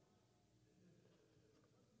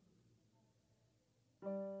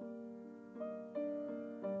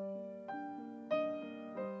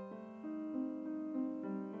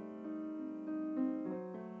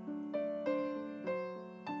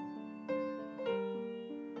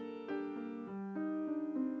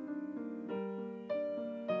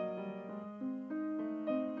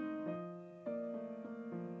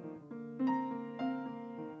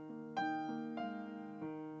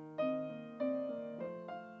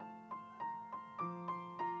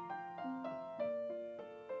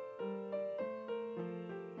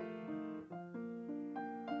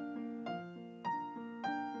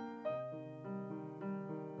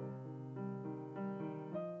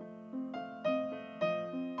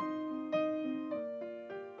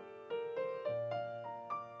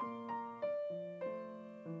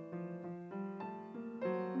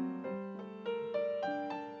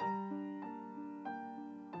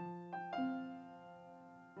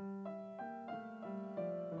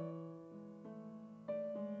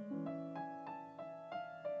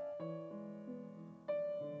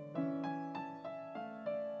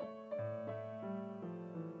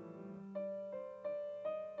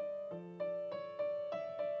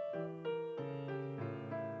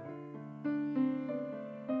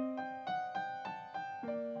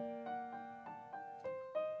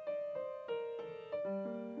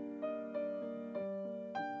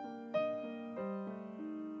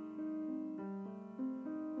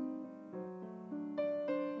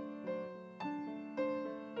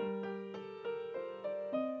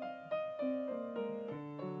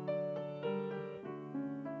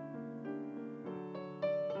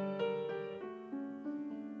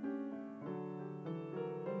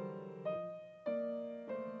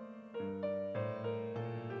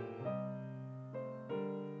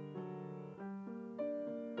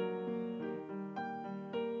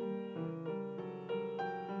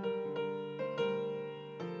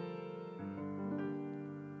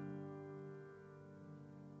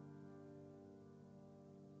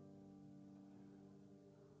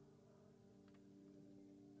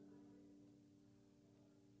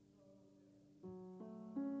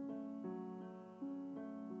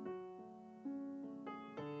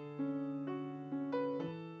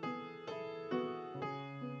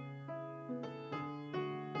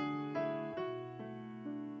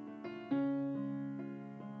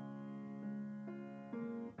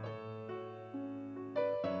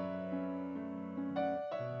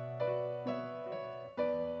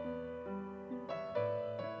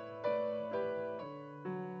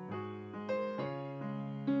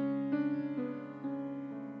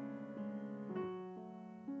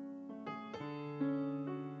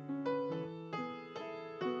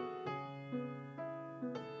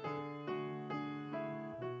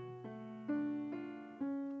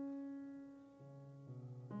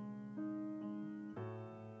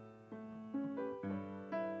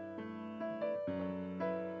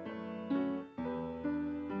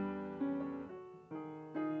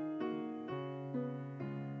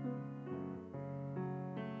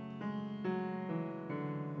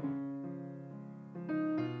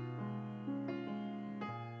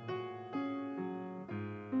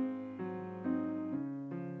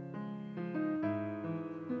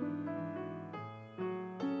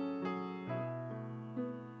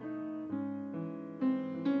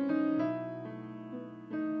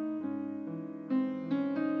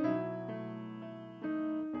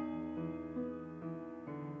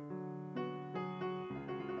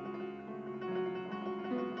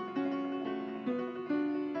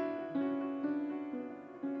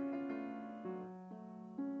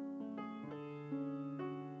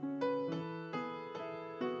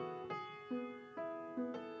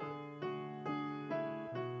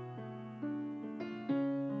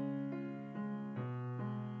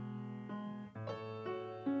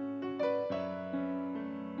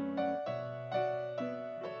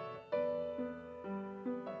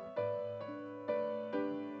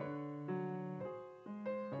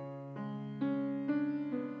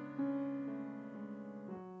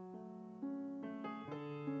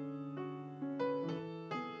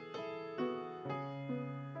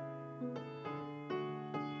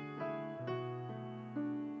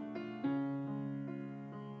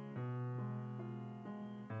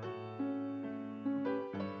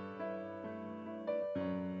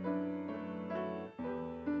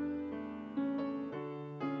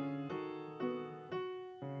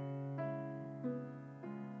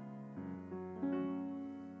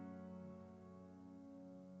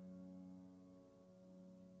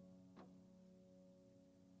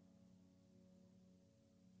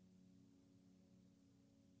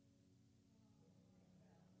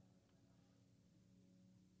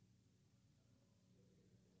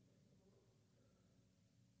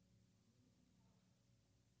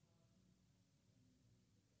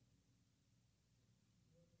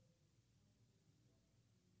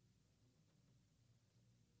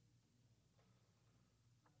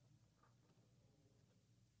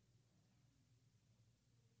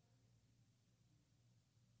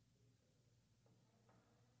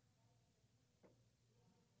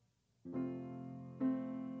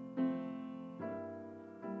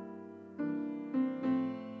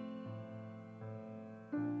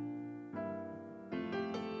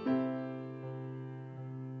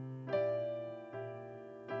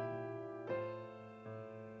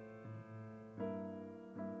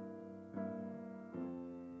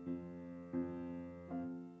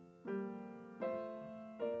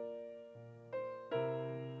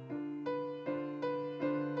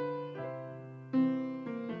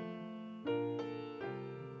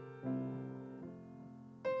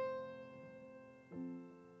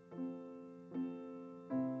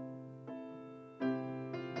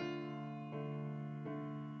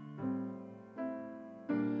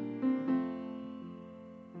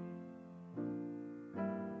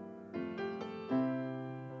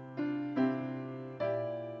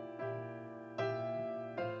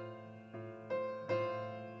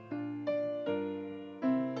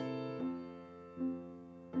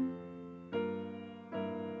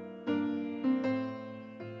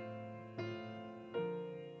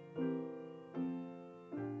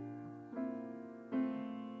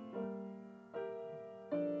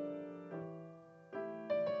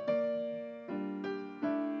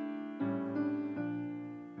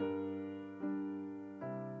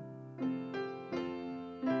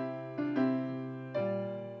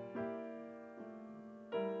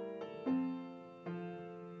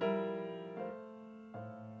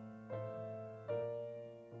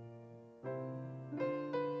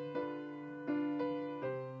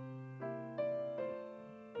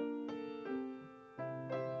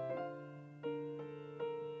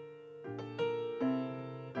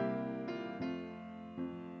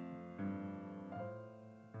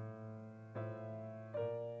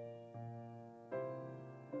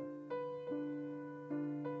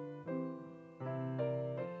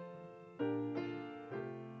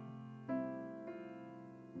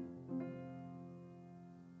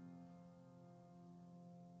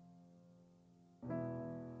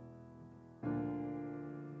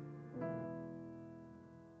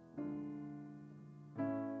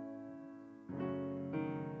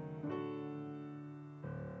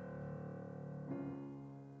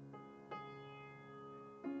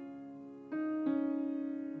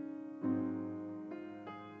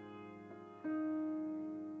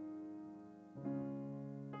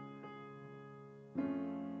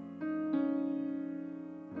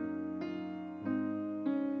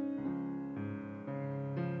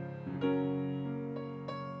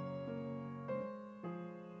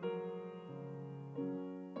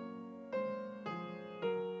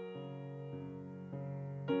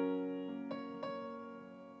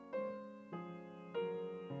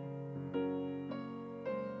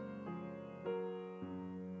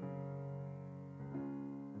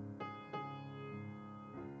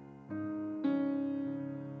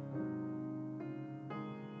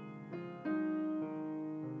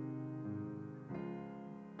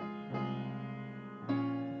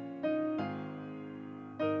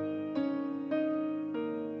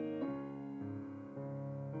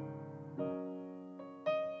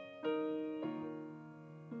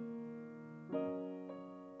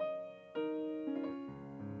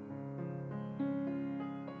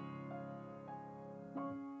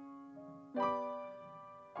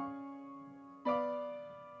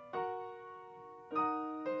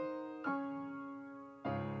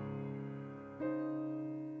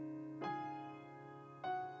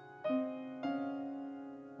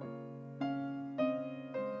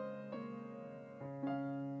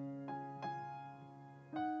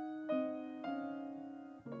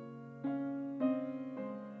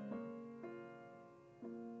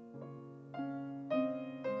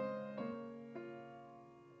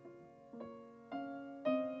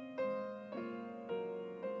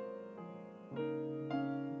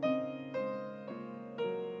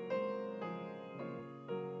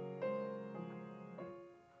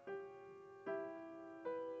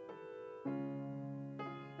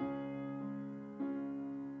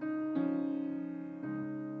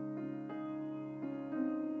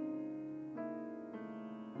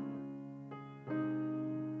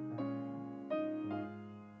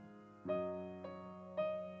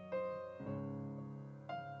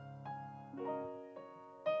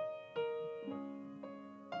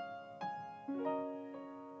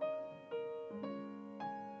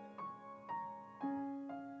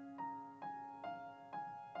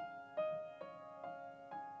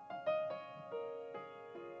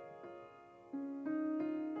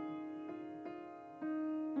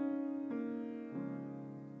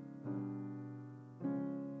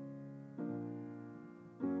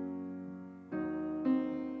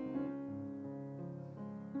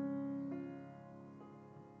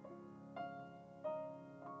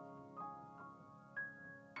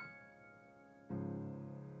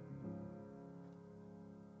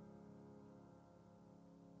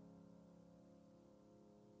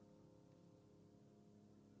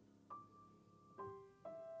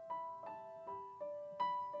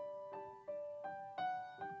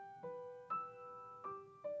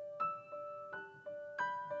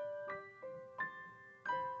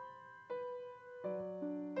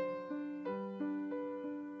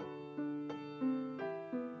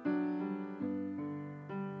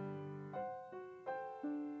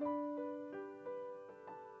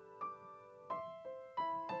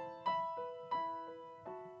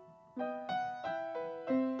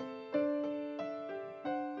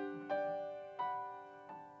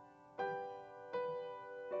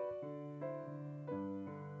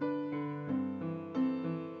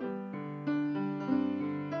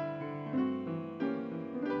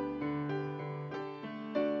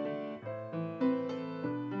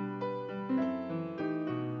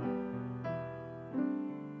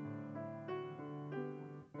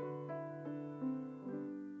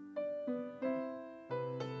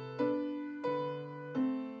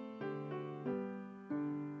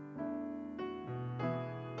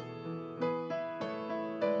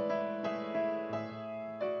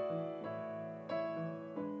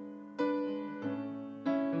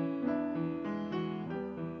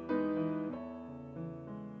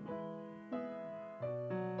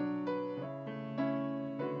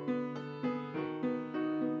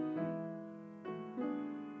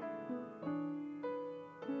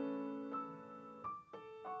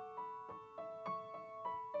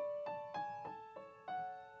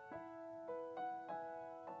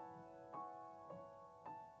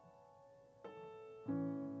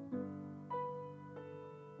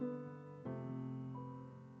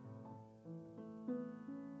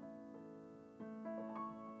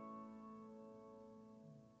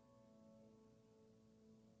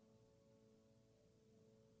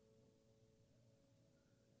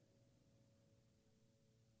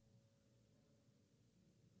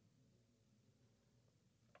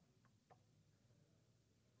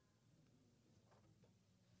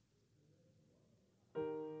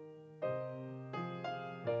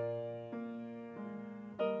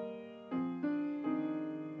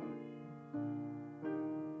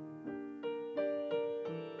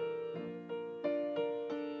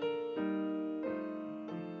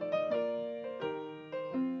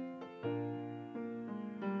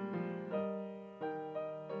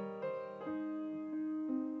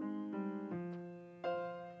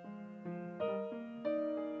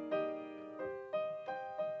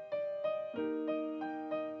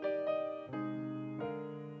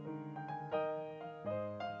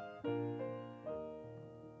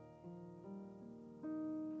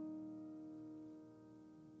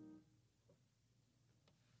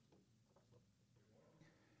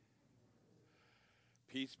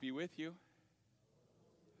Peace be with you.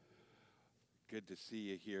 Good to see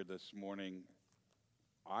you here this morning.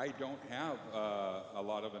 I don't have a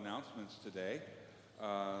lot of announcements today,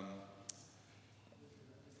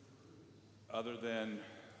 other than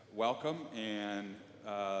welcome, and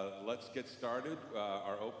let's get started.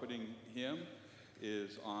 Our opening hymn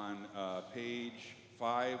is on page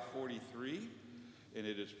 543, and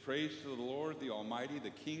it is Praise to the Lord, the Almighty, the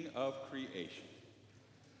King of Creation.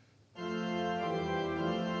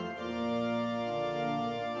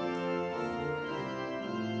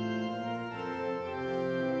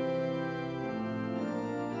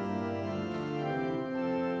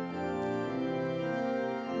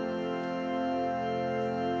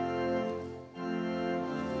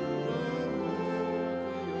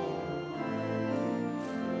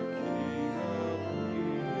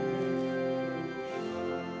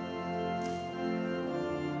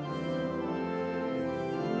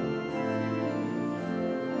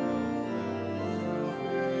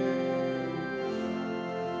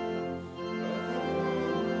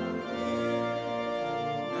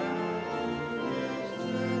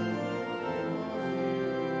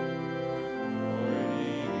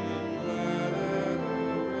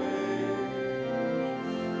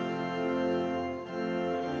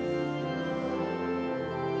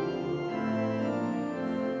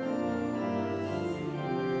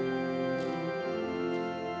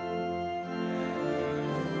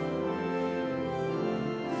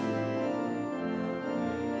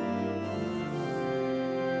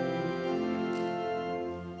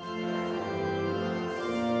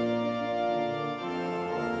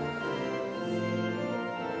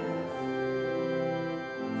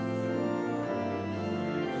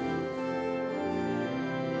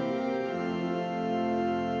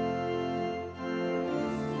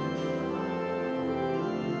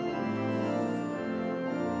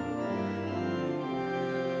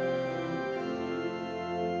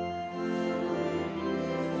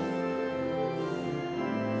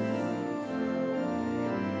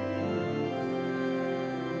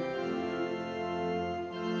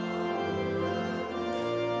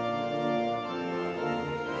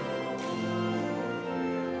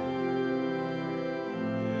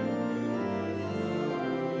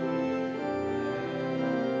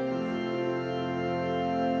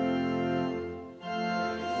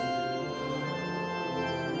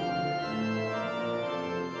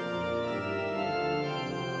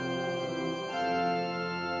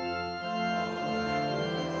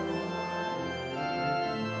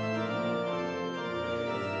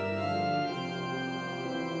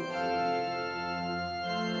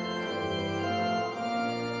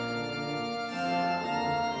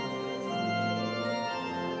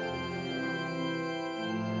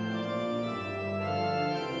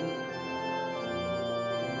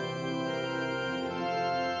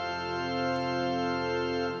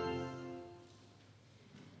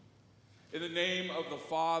 In the name of the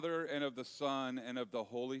Father, and of the Son, and of the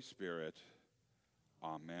Holy Spirit.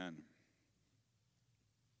 Amen.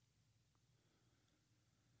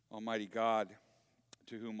 Almighty God,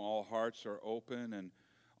 to whom all hearts are open and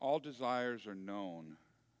all desires are known,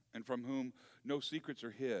 and from whom no secrets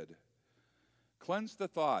are hid, cleanse the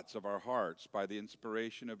thoughts of our hearts by the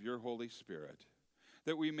inspiration of your Holy Spirit,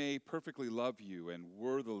 that we may perfectly love you and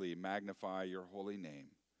worthily magnify your holy name.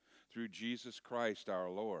 Through Jesus Christ our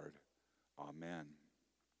Lord. Amen.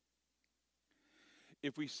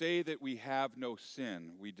 If we say that we have no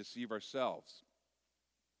sin, we deceive ourselves,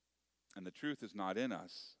 and the truth is not in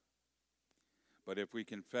us. But if we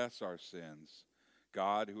confess our sins,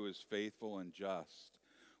 God, who is faithful and just,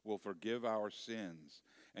 will forgive our sins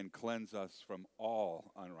and cleanse us from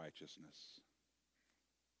all unrighteousness.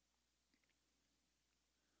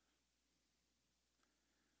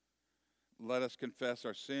 Let us confess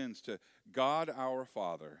our sins to God our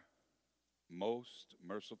Father. Most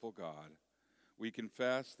merciful God, we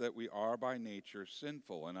confess that we are by nature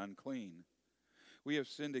sinful and unclean. We have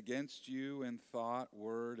sinned against you in thought,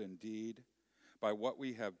 word, and deed, by what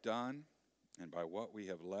we have done and by what we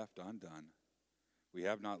have left undone. We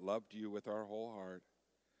have not loved you with our whole heart.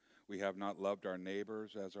 We have not loved our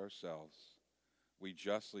neighbors as ourselves. We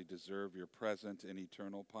justly deserve your present and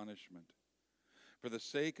eternal punishment. For the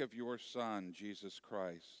sake of your Son, Jesus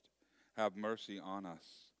Christ, have mercy on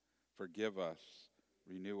us. Forgive us,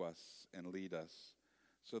 renew us, and lead us,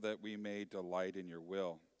 so that we may delight in your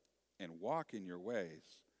will and walk in your ways,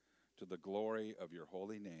 to the glory of your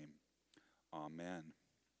holy name. Amen.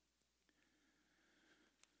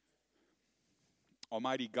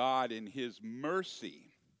 Almighty God, in his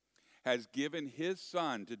mercy, has given his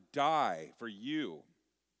Son to die for you.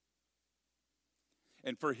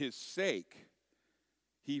 And for his sake,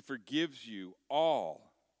 He forgives you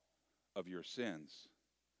all of your sins.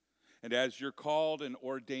 And as your called and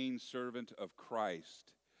ordained servant of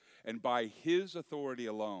Christ, and by his authority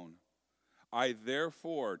alone, I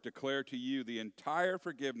therefore declare to you the entire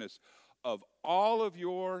forgiveness of all of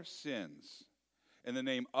your sins in the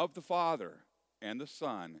name of the Father and the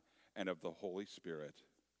Son and of the Holy Spirit.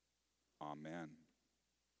 Amen.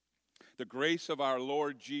 The grace of our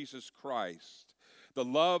Lord Jesus Christ, the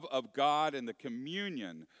love of God, and the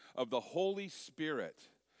communion of the Holy Spirit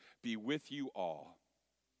be with you all.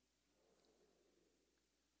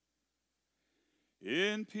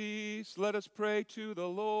 In peace, let us pray to the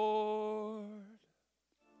Lord.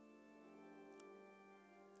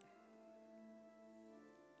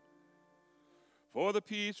 For the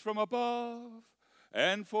peace from above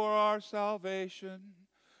and for our salvation,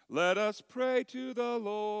 let us pray to the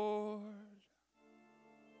Lord.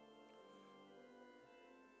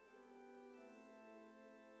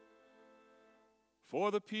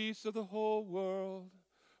 For the peace of the whole world,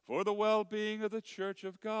 for the well-being of the Church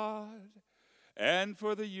of God, and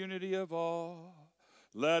for the unity of all,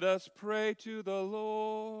 let us pray to the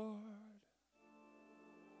Lord.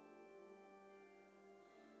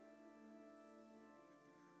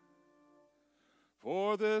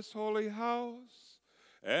 For this holy house,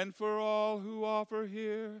 and for all who offer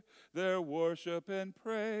here their worship and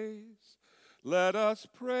praise, let us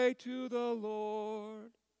pray to the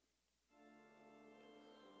Lord.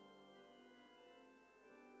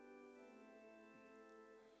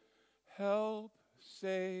 Help,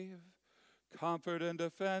 save, comfort, and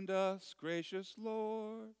defend us, gracious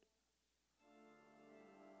Lord.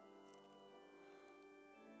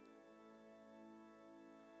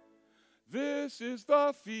 This is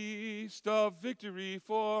the feast of victory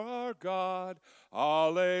for our God.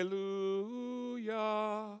 Alleluia.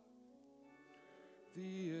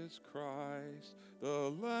 Thee is Christ,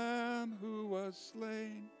 the Lamb who was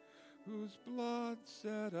slain, whose blood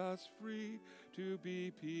set us free to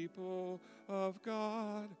be people of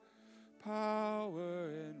God. Power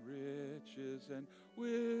and riches and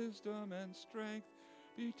wisdom and strength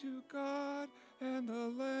be to God and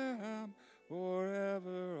the Lamb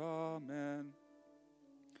forever. Amen.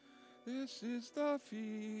 This is the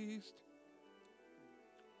feast.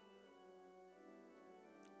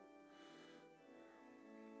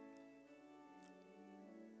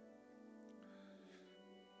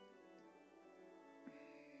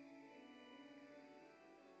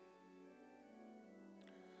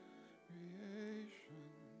 Creation,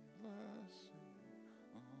 blessing,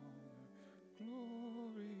 honor,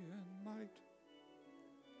 glory, and might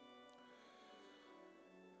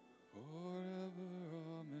forever.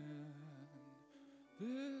 Amen.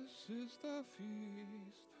 This is the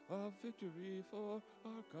feast of victory for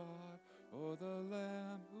our God, for the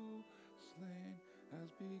Lamb who slain has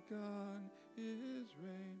begun his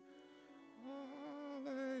reign.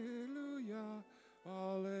 Alleluia,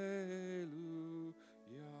 alleluia.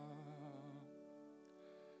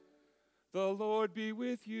 The Lord be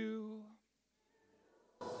with you.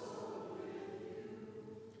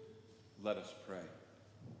 Let us pray.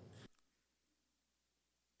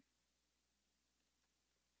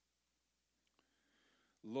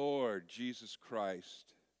 Lord Jesus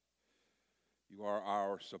Christ, you are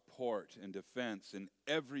our support and defense in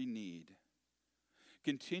every need.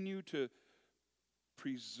 Continue to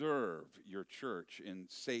preserve your church in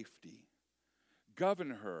safety.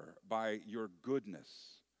 Govern her by your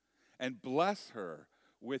goodness, and bless her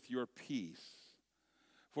with your peace.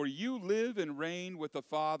 For you live and reign with the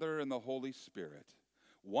Father and the Holy Spirit,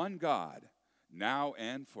 one God, now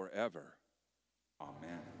and forever.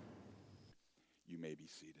 Amen. You may be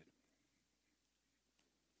seated.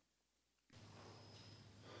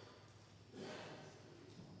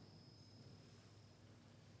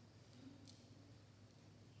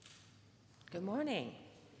 Good morning.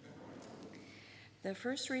 The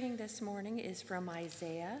first reading this morning is from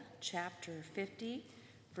Isaiah chapter 50,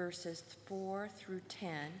 verses 4 through 10,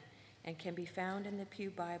 and can be found in the Pew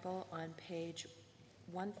Bible on page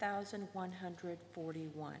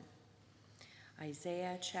 1141.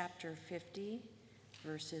 Isaiah chapter 50,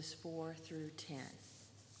 verses 4 through 10.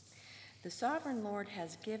 The sovereign Lord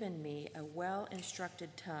has given me a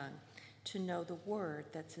well-instructed tongue to know the word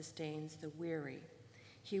that sustains the weary.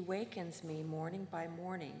 He wakens me morning by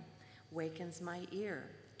morning, wakens my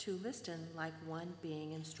ear to listen like one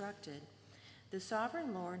being instructed. The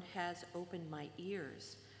sovereign Lord has opened my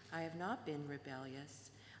ears. I have not been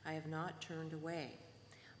rebellious. I have not turned away.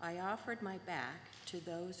 I offered my back to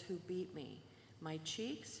those who beat me, my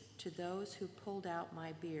cheeks to those who pulled out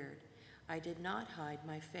my beard. I did not hide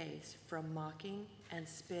my face from mocking and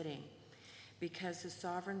spitting. Because the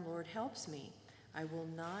sovereign Lord helps me, I will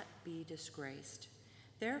not be disgraced.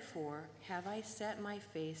 Therefore have I set my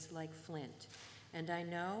face like flint, and I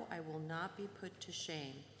know I will not be put to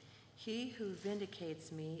shame. He who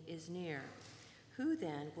vindicates me is near. Who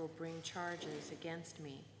then will bring charges against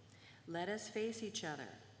me? Let us face each other.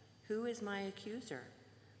 Who is my accuser?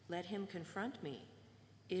 Let him confront me.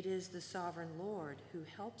 It is the sovereign Lord who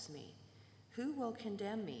helps me. Who will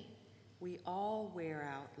condemn me? We all wear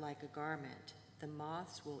out like a garment. The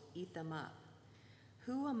moths will eat them up.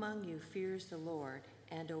 Who among you fears the Lord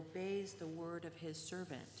and obeys the word of his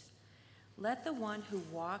servant? Let the one who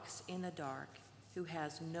walks in the dark, who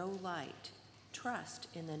has no light, trust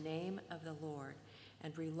in the name of the Lord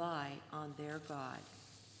and rely on their God.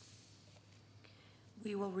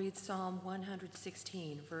 We will read Psalm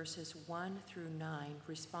 116, verses 1 through 9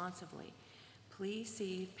 responsively. Please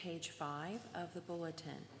see page 5 of the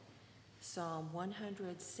bulletin. Psalm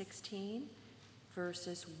 116,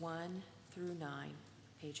 verses 1 through 9,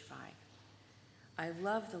 page 5. I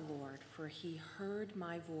love the Lord, for he heard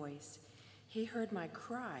my voice. He heard my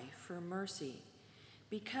cry for mercy.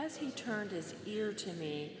 Because he turned his ear to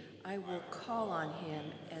me, I will call on him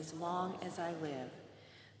as long as I live.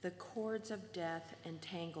 The cords of death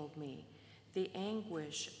entangled me. The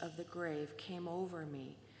anguish of the grave came over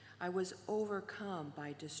me. I was overcome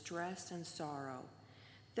by distress and sorrow.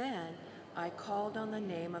 Then I called on the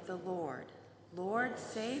name of the Lord. Lord,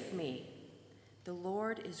 save me. The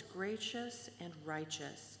Lord is gracious and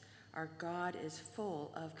righteous. Our God is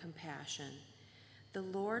full of compassion. The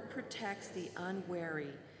Lord protects the unwary.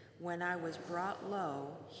 When I was brought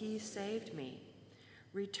low, he saved me.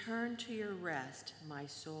 Return to your rest, my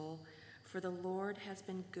soul, for the Lord has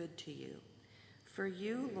been good to you. For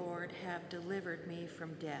you, Lord, have delivered me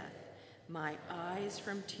from death, my eyes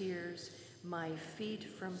from tears, my feet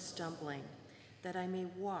from stumbling, that I may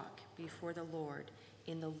walk before the Lord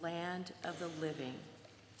in the land of the living.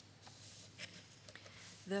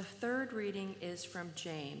 The third reading is from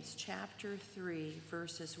James, chapter 3,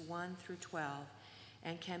 verses 1 through 12,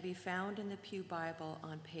 and can be found in the Pew Bible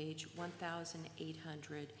on page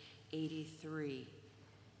 1883.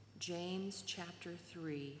 James chapter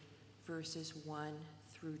 3, verses 1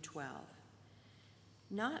 through 12.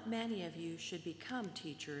 Not many of you should become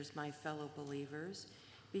teachers, my fellow believers,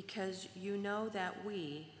 because you know that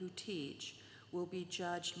we who teach will be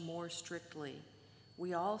judged more strictly.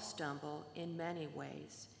 We all stumble in many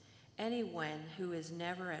ways. Anyone who is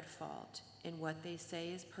never at fault in what they say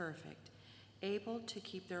is perfect, able to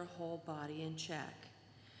keep their whole body in check.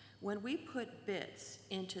 When we put bits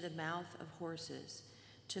into the mouth of horses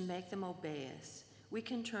to make them obey us, we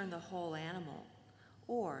can turn the whole animal.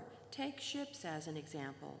 Or take ships as an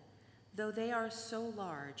example. Though they are so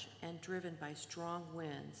large and driven by strong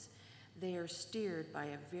winds, they are steered by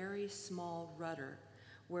a very small rudder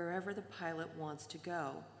wherever the pilot wants to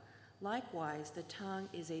go. Likewise, the tongue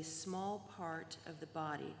is a small part of the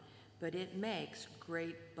body, but it makes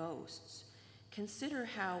great boasts. Consider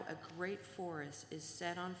how a great forest is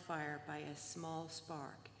set on fire by a small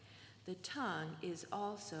spark. The tongue is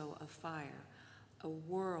also a fire, a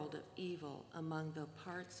world of evil among the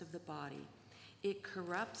parts of the body. It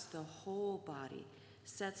corrupts the whole body,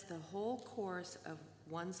 sets the whole course of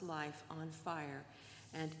one's life on fire,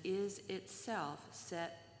 and is itself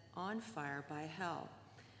set on fire by hell.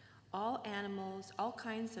 All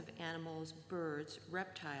kinds of animals, birds,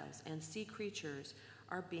 reptiles, and sea creatures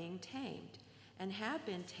are being tamed and have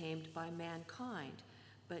been tamed by mankind,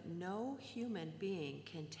 but no human being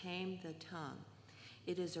can tame the tongue.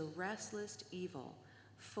 It is a restless evil,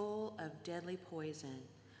 full of deadly poison.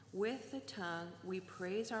 With the tongue we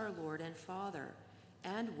praise our Lord and Father,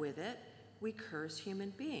 and with it we curse human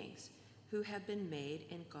beings who have been made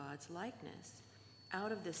in God's likeness.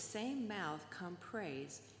 Out of the same mouth come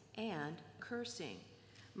praise and cursing.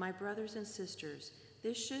 My brothers and sisters,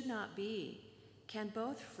 this should not be. Can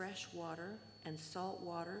both fresh water and salt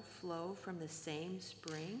water flow from the same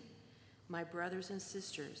spring? My brothers and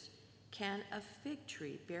sisters, can a fig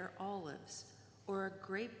tree bear olives, or a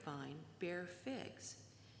grapevine bear figs?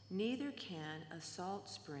 Neither can a salt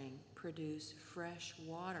spring produce fresh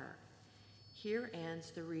water. Here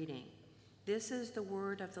ends the reading. This is the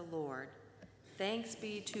word of the Lord. Thanks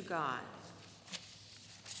be to God.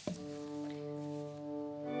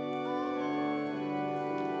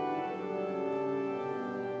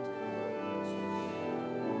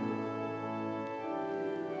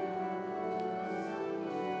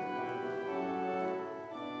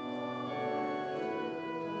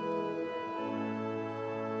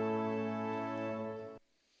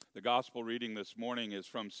 The gospel reading this morning is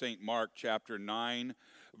from St. Mark chapter 9,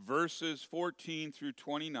 verses 14 through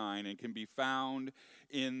 29, and can be found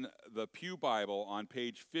in the Pew Bible on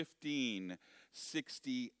page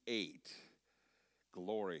 1568.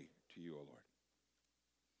 Glory to you, O Lord.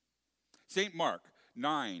 St. Mark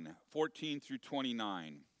 9, 14 through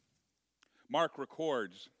 29. Mark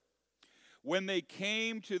records, when they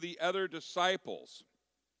came to the other disciples,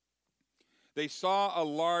 they saw a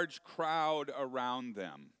large crowd around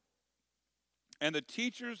them, and the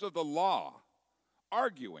teachers of the law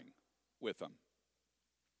arguing with them.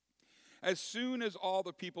 As soon as all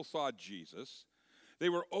the people saw Jesus, they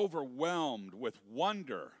were overwhelmed with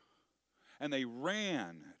wonder, and they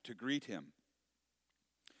ran to greet him.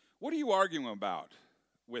 What are you arguing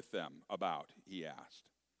with them about? He asked.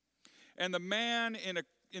 And the man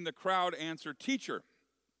in the crowd answered, Teacher,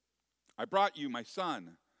 I brought you my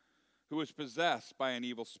son, who is possessed by an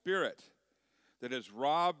evil spirit that has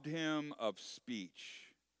robbed him of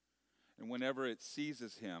speech. And whenever it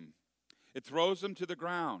seizes him, it throws him to the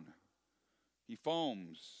ground. He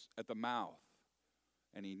foams at the mouth,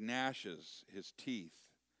 and he gnashes his teeth,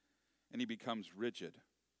 and he becomes rigid.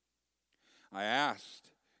 I asked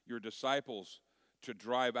your disciples to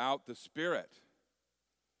drive out the spirit,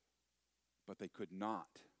 but they could not.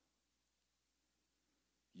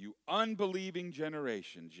 You unbelieving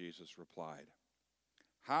generation, Jesus replied,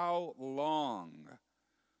 how long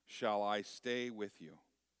shall I stay with you?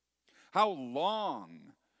 How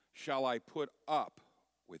long shall I put up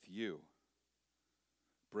with you?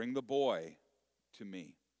 Bring the boy to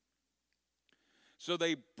me. So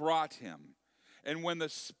they brought him. And when the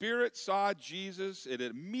spirit saw Jesus, it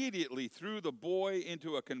immediately threw the boy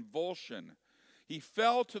into a convulsion. He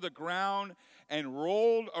fell to the ground and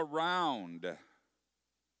rolled around,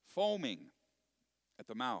 foaming at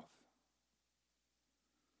the mouth.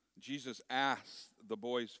 Jesus asked the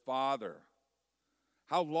boy's father,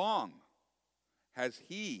 how long has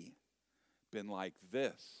he been like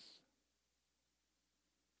this?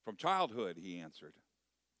 From childhood, he answered.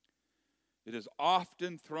 It has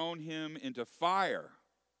often thrown him into fire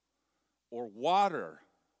or water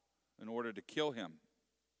in order to kill him.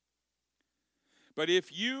 But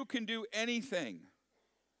if you can do anything,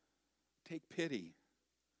 take pity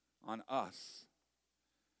on us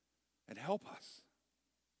and help us.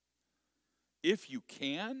 If you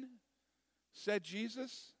can, said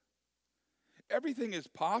Jesus, everything is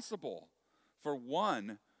possible for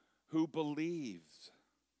one who believes.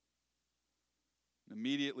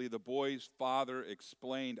 Immediately the boy's father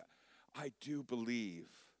explained, I do believe.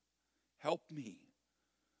 Help me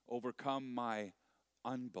overcome my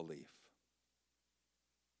unbelief.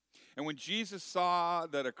 And when Jesus saw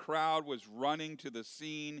that a crowd was running to the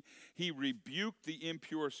scene, he rebuked the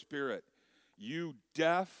impure spirit. You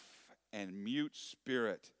deaf and mute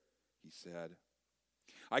spirit, he said,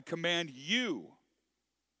 I command you,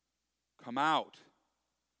 come out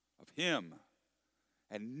of him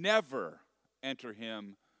and never enter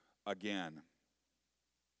him again.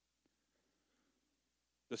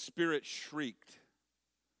 The spirit shrieked,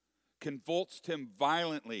 convulsed him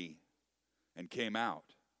violently, and came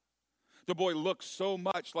out. The boy looked so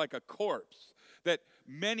much like a corpse that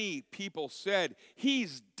many people said,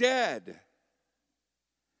 he's dead.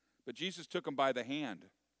 But Jesus took him by the hand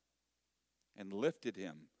and lifted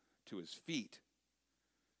him to his feet,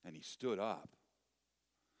 and he stood up.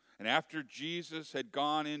 And after Jesus had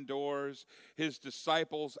gone indoors, his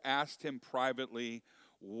disciples asked him privately,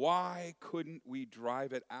 why couldn't we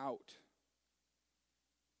drive it out?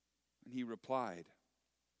 And he replied,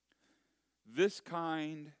 this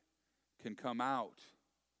kind can come out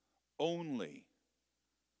only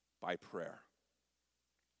by prayer.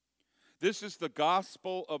 This is the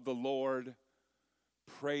gospel of the Lord.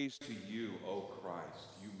 Praise to you, O Christ.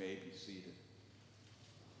 You may be seated.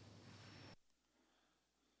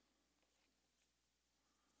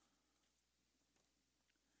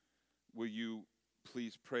 Will you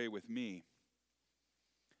please pray with me?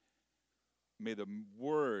 May the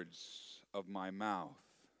words of my mouth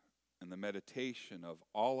and the meditation of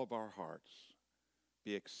all of our hearts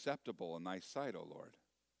be acceptable in thy sight, O Lord,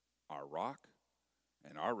 our rock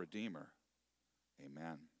and our Redeemer.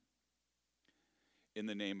 Amen. In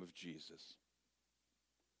the name of Jesus.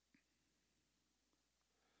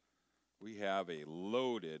 We have a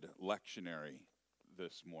loaded lectionary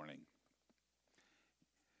this morning.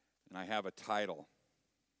 And I have a title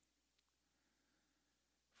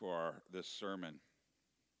for this sermon.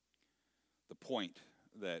 The point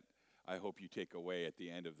that I hope you take away at the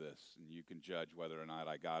end of this, and you can judge whether or not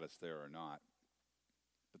I got us there or not.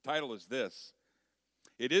 The title is this: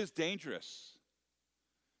 it is dangerous.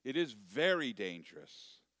 It is very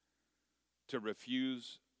dangerous to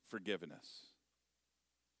refuse forgiveness.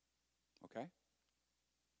 Okay?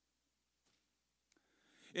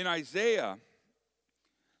 In Isaiah,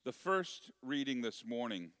 the first reading this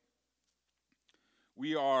morning,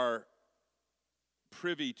 we are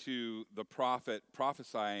privy to the prophet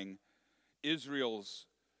prophesying Israel's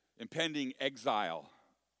impending exile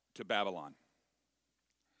to Babylon.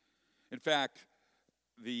 In fact,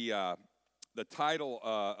 the title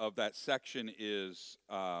of that section is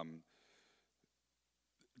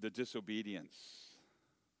the disobedience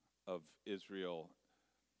of Israel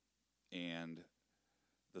and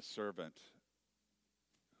the servant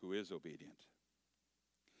who is obedient.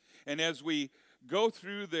 And as we go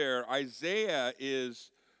through there, Isaiah is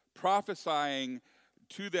prophesying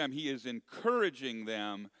to them, he is encouraging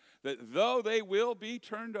them that though they will be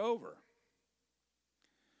turned over,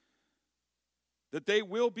 that they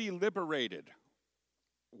will be liberated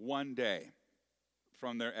one day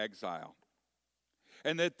from their exile,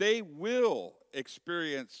 and that they will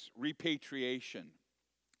experience repatriation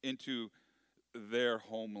into their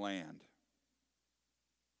homeland.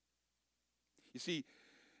 You see,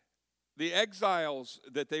 the exiles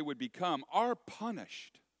that they would become are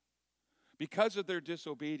punished because of their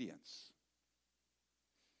disobedience.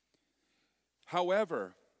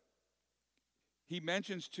 However, he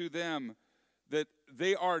mentions to them that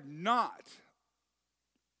they are not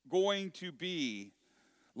going to be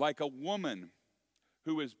like a woman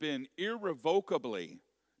who has been irrevocably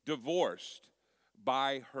divorced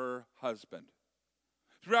by her husband.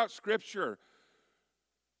 Throughout Scripture,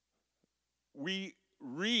 we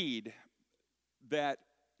read that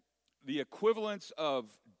the equivalence of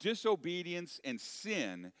disobedience and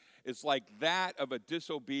sin is like that of a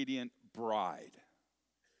disobedient bride.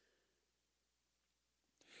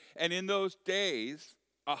 And in those days,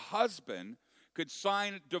 a husband could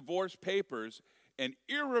sign divorce papers and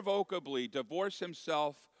irrevocably divorce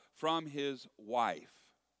himself from his wife.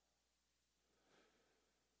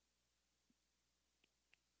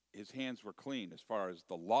 His hands were clean as far as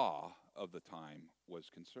the law of the time was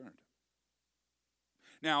concerned.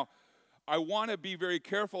 Now, I want to be very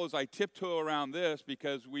careful as I tiptoe around this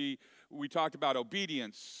because we talked about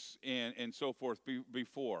obedience and so forth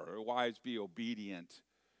before. Wives, be obedient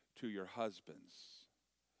to your husbands.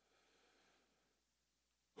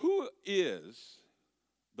 Who is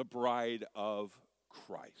the bride of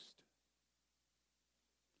Christ?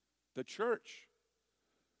 The church.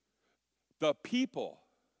 The people.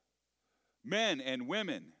 Men and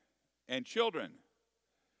women and children.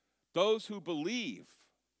 Those who believe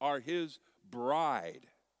are his bride.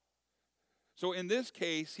 So in this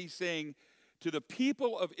case, he's saying to the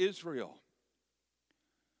people of Israel,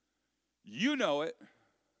 you know it.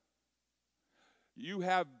 You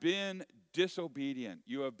have been disobedient.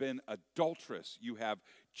 You have been adulterous. You have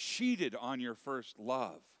cheated on your first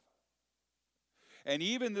love. And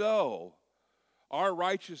even though our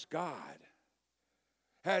righteous God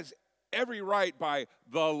has every right by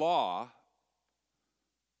the law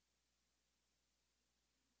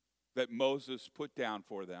that Moses put down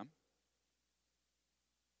for them,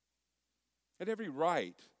 had every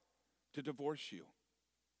right to divorce you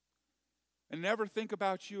and never think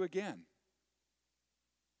about you again.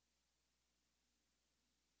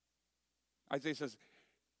 Isaiah says,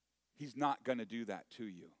 he's not going to do that to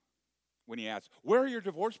you. When he asks, where are your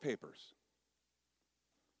divorce papers?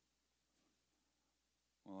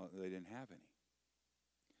 Well, they didn't have any.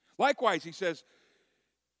 Likewise, he says,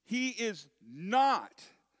 he is not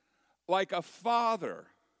like a father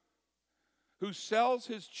who sells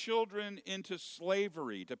his children into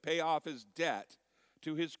slavery to pay off his debt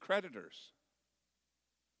to his creditors.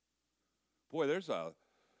 Boy,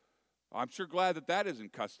 I'm sure glad that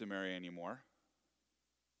isn't customary anymore.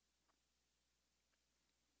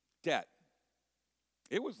 Debt.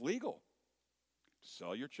 It was legal to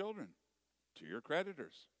sell your children to your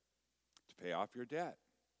creditors to pay off your debt.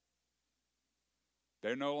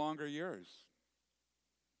 They're no longer yours.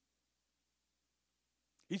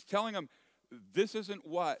 He's telling them, this isn't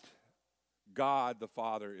what God the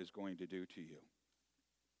Father is going to do to you.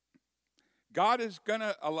 God is going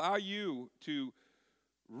to allow you to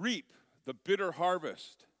reap the bitter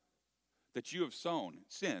harvest that you have sown,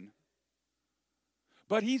 sin,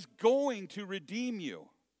 but he's going to redeem you.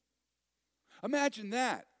 Imagine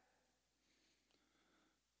that.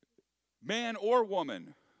 Man or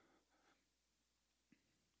woman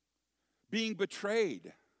being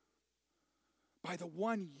betrayed by the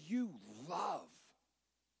one you love,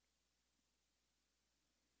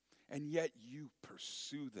 and yet you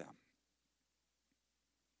pursue them.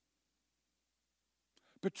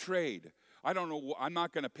 Betrayed. I don't know, I'm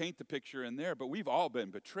not going to paint the picture in there, but we've all been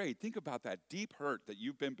betrayed. Think about that deep hurt that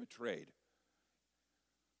you've been betrayed.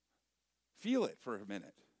 Feel it for a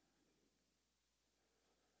minute.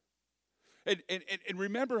 And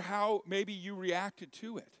remember how maybe you reacted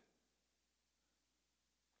to it.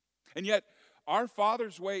 And yet, our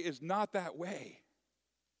Father's way is not that way.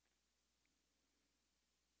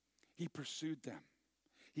 He pursued them.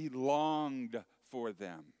 He longed for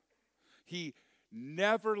them. He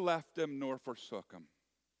never left them nor forsook them.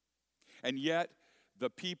 And yet, the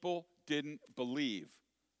people didn't believe.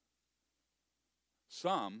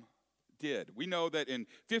 Some did. We know that in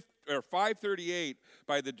 538,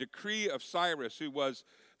 by the decree of Cyrus, who was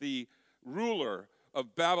the ruler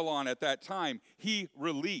of Babylon at that time, he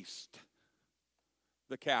released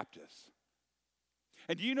the captives.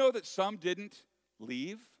 And do you know that some didn't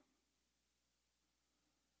leave?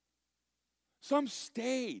 Some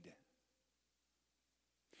stayed.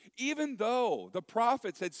 Even though the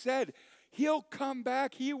prophets had said, he'll come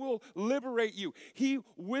back, he will liberate you, he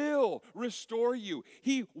will restore you,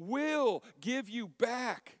 he will give you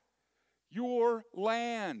back your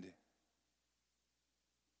land.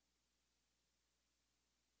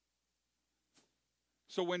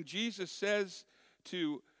 So when Jesus says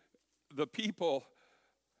to the people,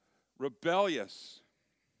 rebellious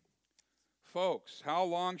folks, how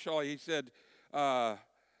long shall he said,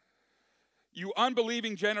 you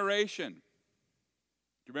unbelieving generation. Do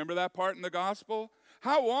you remember that part in the gospel?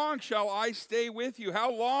 How long shall I stay with you?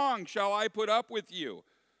 How long shall I put up with you?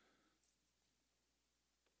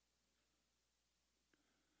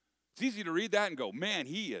 It's easy to read that and go, man,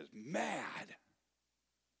 he is mad.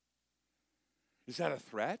 Is that a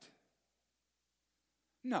threat?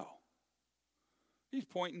 No. He's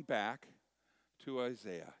pointing back to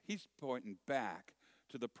Isaiah. He's pointing back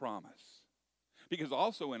to the promise. Because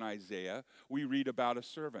also in Isaiah, we read about a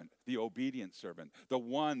servant, the obedient servant, the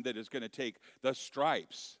one that is going to take the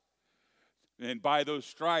stripes. And by those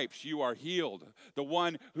stripes, you are healed. The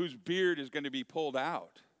one whose beard is going to be pulled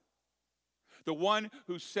out. The one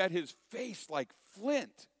who set his face like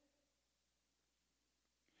flint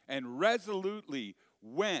and resolutely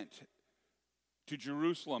went to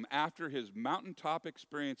Jerusalem after his mountaintop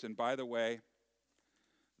experience. And by the way,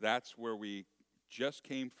 that's where we just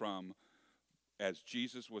came from as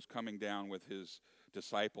Jesus was coming down with his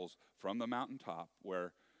disciples from the mountaintop,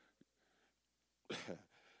 where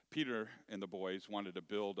Peter and the boys wanted to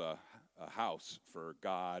build a house for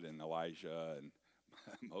God and Elijah and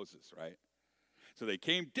Moses, right? So they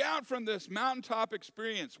came down from this mountaintop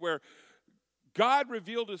experience where God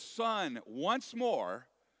revealed his son once more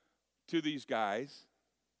to these guys.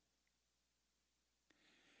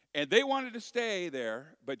 And they wanted to stay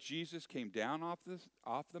there, but Jesus came down off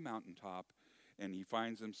the mountaintop, and he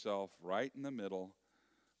finds himself right in the middle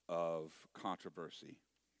of controversy.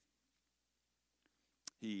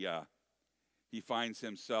 He finds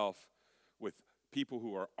himself with people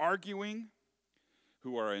who are arguing,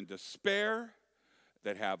 who are in despair,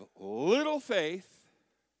 that have little faith,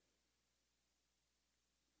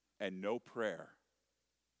 and no prayer.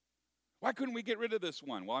 Why couldn't we get rid of this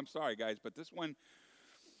one? Well, I'm sorry, guys, but this one,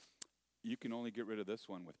 you can only get rid of this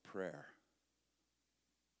one with prayer.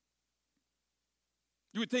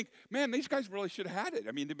 You would think, man, these guys really should have had it.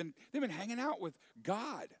 I mean, they've been hanging out with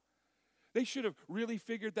God. They should have really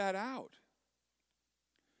figured that out.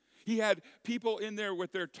 He had people in there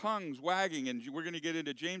with their tongues wagging, and we're going to get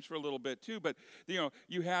into James for a little bit too, but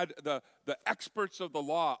you had the experts of the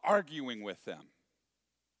law arguing with them.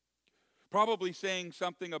 Probably saying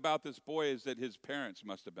something about this boy is that his parents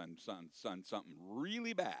must have been done something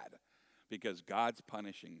really bad because God's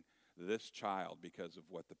punishing this child because of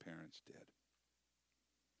what the parents did.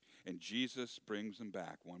 And Jesus brings them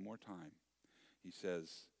back one more time. He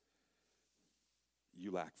says,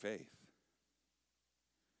 you lack faith.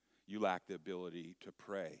 You lack the ability to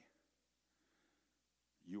pray.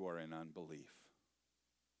 You are in unbelief.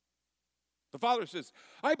 The father says,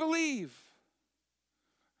 I believe.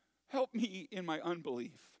 Help me in my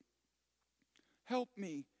unbelief. Help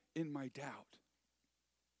me in my doubt.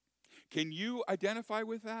 Can you identify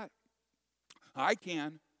with that? I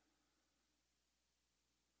can.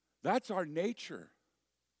 That's our nature.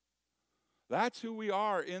 That's who we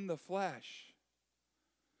are in the flesh.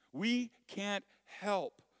 We can't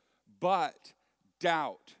help but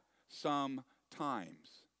doubt sometimes.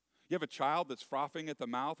 You have a child that's frothing at the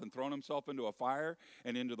mouth and throwing himself into a fire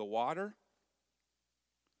and into the water.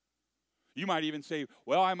 You might even say,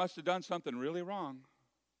 well, I must have done something really wrong.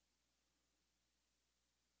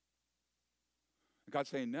 God's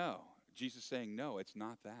saying no. Jesus saying no, it's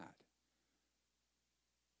not that.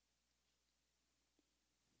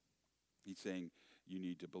 He's saying, you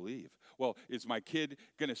need to believe. Well, is my kid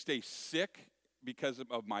going to stay sick because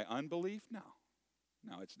of my unbelief? No.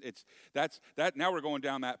 No, that's now we're going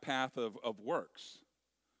down that path of works.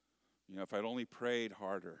 You know, if I'd only prayed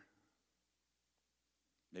harder.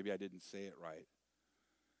 Maybe I didn't say it right.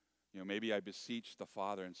 You know, maybe I beseeched the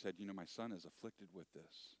Father and said, you know, my son is afflicted with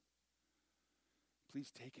this.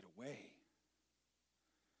 Please take it away.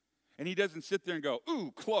 And he doesn't sit there and go,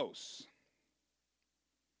 ooh, close.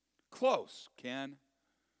 Close, Ken.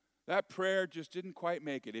 That prayer just didn't quite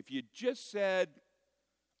make it. If you just said,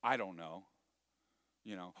 I don't know,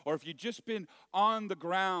 you know, or if you'd just been on the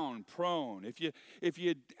ground prone, if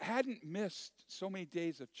you hadn't missed so many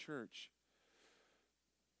days of church,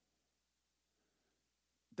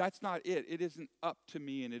 that's not it. It isn't up to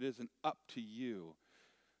me and it isn't up to you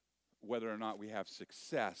whether or not we have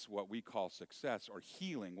success, what we call success, or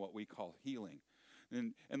healing, what we call healing.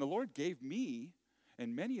 And the Lord gave me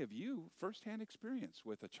and many of you firsthand experience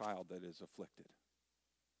with a child that is afflicted.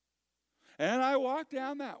 And I walked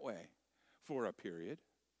down that way for a period.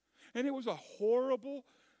 And it was a horrible,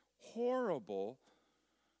 horrible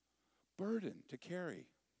burden to carry.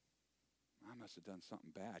 I must have done something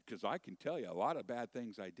bad, because I can tell you a lot of bad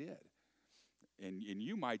things I did. And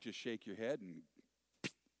you might just shake your head and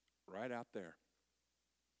right out there.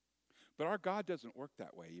 But our God doesn't work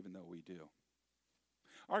that way, even though we do.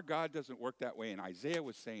 Our God doesn't work that way, and Isaiah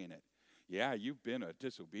was saying it. Yeah, you've been a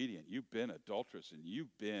disobedient, you've been adulterous, and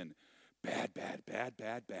you've been bad, bad, bad,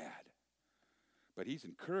 bad, bad. But he's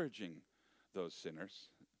encouraging those sinners.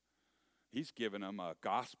 He's giving them a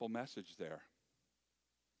gospel message there.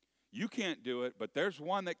 You can't do it, but there's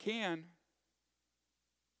one that can.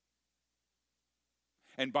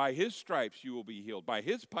 And by his stripes you will be healed. By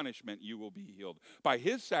his punishment you will be healed. By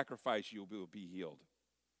his sacrifice you will be healed.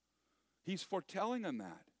 He's foretelling them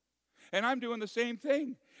that. And I'm doing the same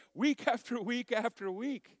thing week after week after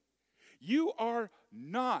week. You are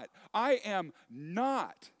not, I am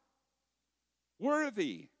not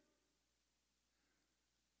worthy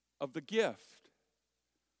of the gift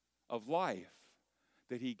of life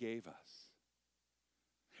that he gave us.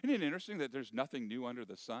 Isn't it interesting that there's nothing new under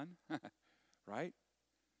the sun? Right?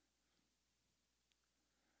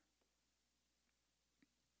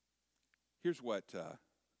 Here's what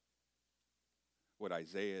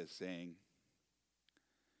Isaiah is saying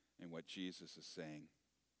and what Jesus is saying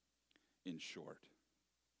in short.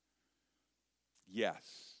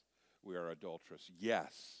 Yes, we are adulterous.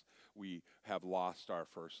 Yes, we have lost our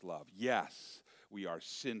first love. Yes, we are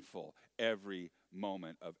sinful every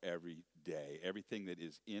moment of every day. Everything that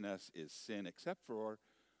is in us is sin except for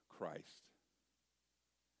Christ.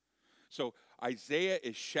 So Isaiah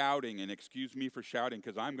is shouting, and excuse me for shouting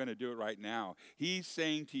because I'm going to do it right now. He's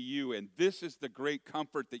saying to you, and this is the great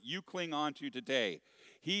comfort that you cling on to today.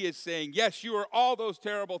 He is saying, yes, you are all those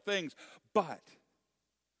terrible things, but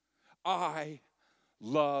I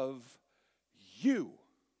love you.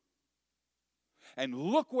 And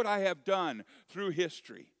look what I have done through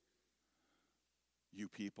history, you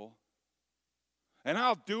people. And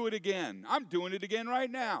I'll do it again. I'm doing it again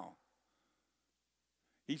right now.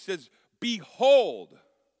 He says, behold,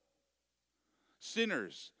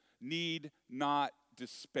 sinners need not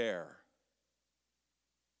despair.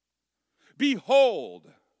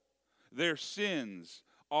 Behold, their sins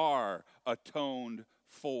are atoned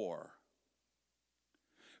for.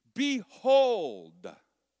 Behold,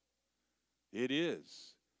 it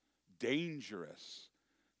is dangerous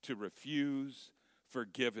to refuse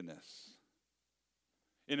forgiveness.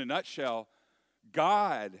 In a nutshell,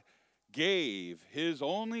 God gave his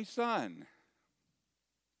only Son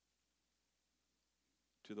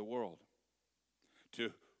to the world,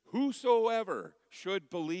 to whosoever should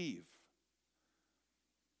believe.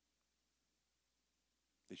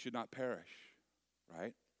 They should not perish,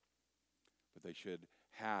 right? But they should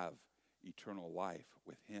have eternal life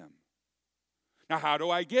with him. Now, how do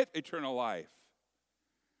I get eternal life?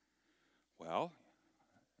 Well,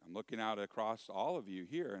 I'm looking out across all of you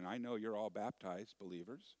here, and I know you're all baptized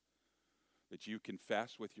believers, that you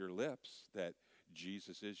confess with your lips that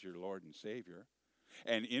Jesus is your Lord and Savior.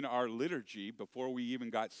 And in our liturgy, before we even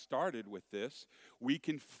got started with this, we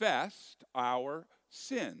confessed our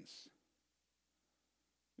sins.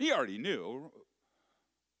 He already knew,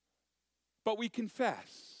 but we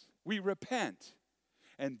confess, we repent.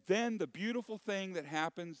 And then the beautiful thing that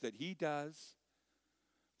happens that he does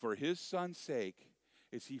for his Son's sake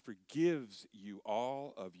is he forgives you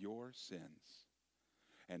all of your sins.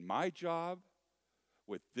 And my job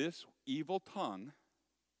with this evil tongue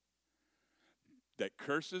that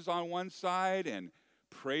curses on one side and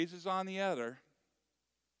praises on the other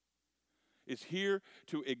is here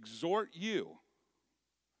to exhort you.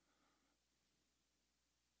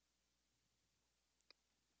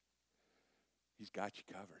 He's got you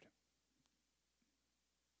covered.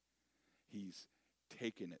 He's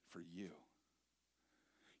taken it for you.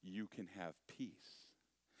 You can have peace.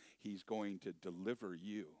 He's going to deliver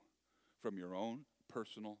you from your own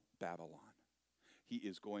personal Babylon. He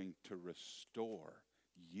is going to restore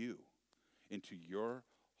you into your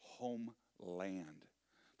homeland,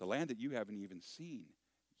 the land that you haven't even seen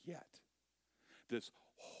yet. This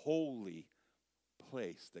holy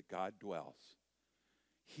place that God dwells.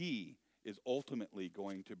 He is ultimately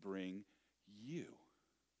going to bring you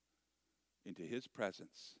into his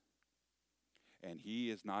presence. And he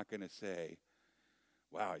is not going to say,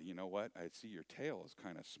 wow, you know what? I see your tail is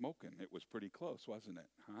kind of smoking. It was pretty close, wasn't it?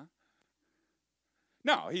 Huh?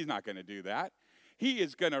 No, he's not going to do that. He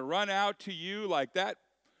is going to run out to you like that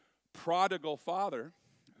prodigal father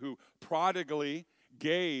who prodigally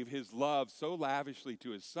gave his love so lavishly to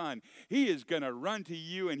his son. He is going to run to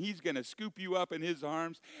you and he's going to scoop you up in his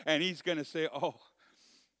arms and he's going to say, oh,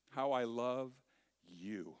 how I love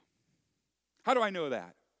you. How do I know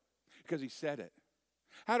that? Because he said it.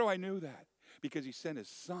 How do I know that? Because he sent his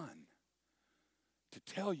son to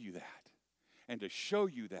tell you that and to show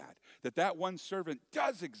you that one servant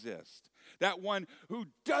does exist, that one who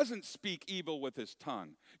doesn't speak evil with his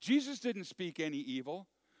tongue. Jesus didn't speak any evil.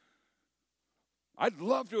 I'd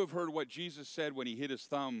love to have heard what Jesus said when he hit his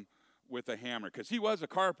thumb with a hammer, because he was a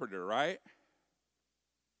carpenter, right?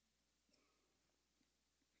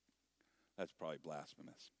 That's probably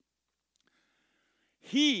blasphemous.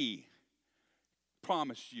 He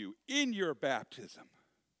promised you in your baptism.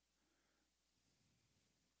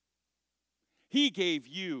 He gave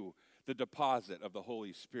you the deposit of the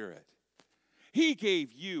Holy Spirit. He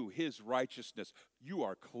gave you his righteousness. You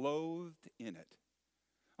are clothed in it.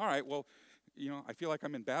 All right, well, I feel like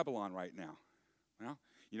I'm in Babylon right now. Well,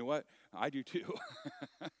 you know what? I do too.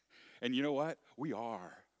 And you know what? We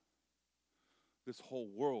are. This whole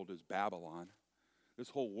world is Babylon. This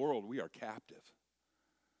whole world, we are captive.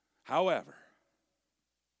 However,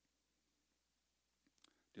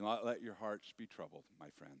 do not let your hearts be troubled, my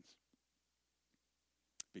friends,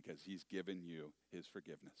 because he's given you his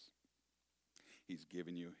forgiveness. He's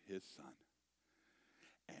given you his son.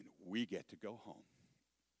 And we get to go home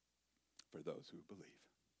for those who believe.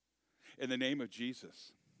 In the name of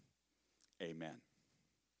Jesus, amen.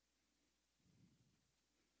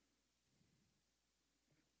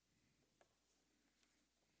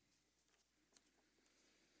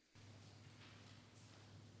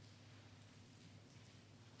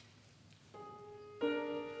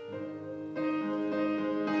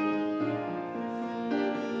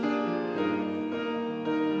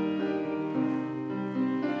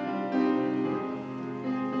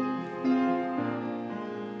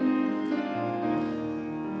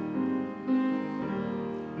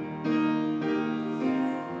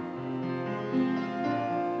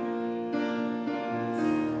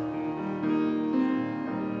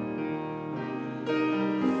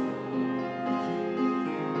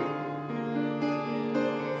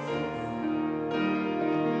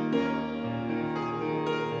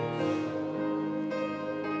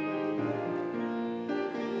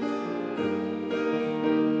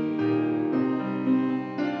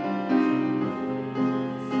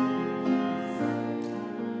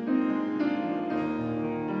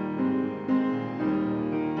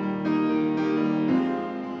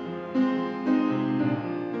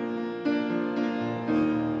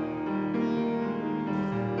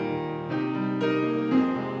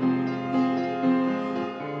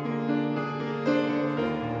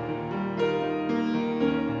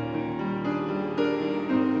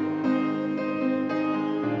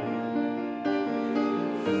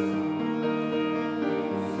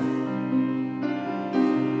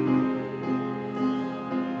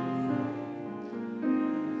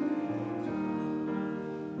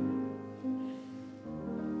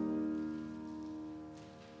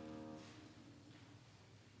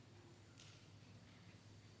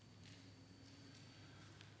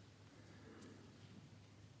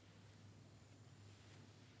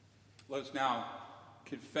 Let us now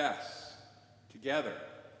confess together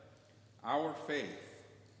our faith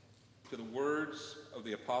to the words of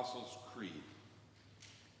the Apostles' Creed.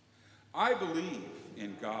 I believe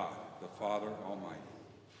in God, the Father Almighty,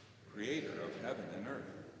 creator of heaven and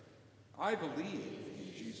earth. I believe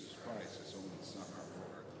in Jesus Christ, his only Son, our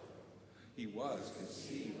Lord. He was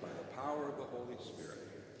conceived by the power of the Holy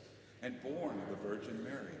Spirit and born of the Virgin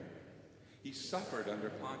Mary. He suffered under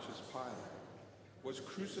Pontius Pilate, was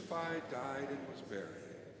crucified, died, and was buried.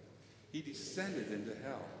 He descended into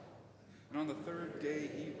hell. And on the third day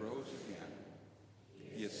he rose again.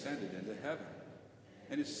 He ascended into heaven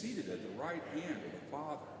and is seated at the right hand of the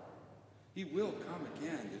Father. He will come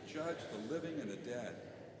again to judge the living and the dead.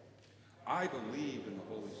 I believe in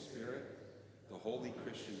the Holy Spirit, the holy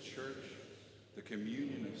Christian church, the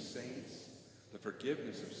communion of saints, the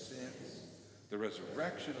forgiveness of sins, the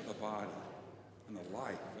resurrection of the body, and the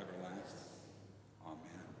life everlasting. Amen.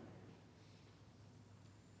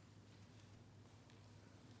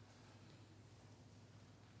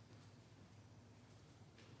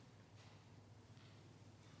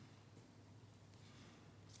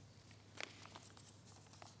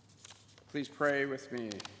 Please pray with me.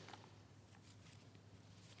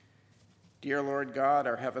 Dear Lord God,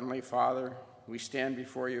 our Heavenly Father, we stand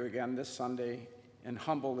before you again this Sunday in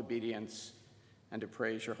humble obedience and to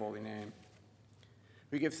praise your holy name.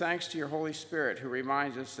 We give thanks to your Holy Spirit, who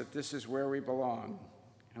reminds us that this is where we belong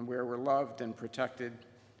and where we're loved and protected,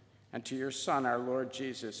 and to your Son, our Lord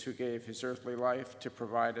Jesus, who gave his earthly life to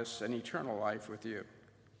provide us an eternal life with you.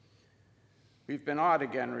 We've been awed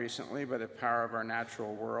again recently by the power of our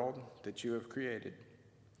natural world that you have created.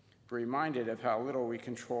 We're reminded of how little we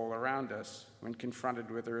control around us when confronted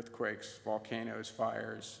with earthquakes, volcanoes,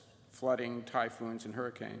 fires, flooding, typhoons, and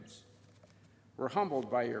hurricanes. We're humbled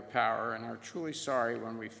by your power and are truly sorry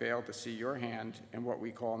when we fail to see your hand in what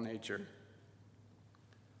we call nature.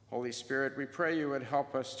 Holy Spirit, we pray you would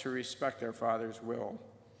help us to respect our Father's will,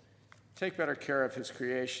 take better care of his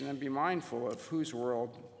creation, and be mindful of whose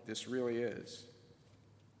world this really is.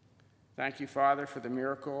 Thank you, Father, for the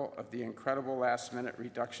miracle of the incredible last-minute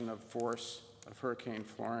reduction of force of Hurricane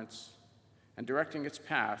Florence and directing its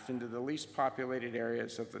path into the least populated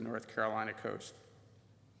areas of the North Carolina coast.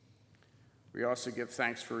 We also give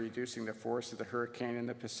thanks for reducing the force of the hurricane in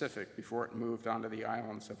the Pacific before it moved onto the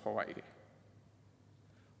islands of Hawaii.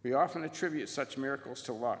 We often attribute such miracles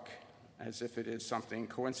to luck, as if it is something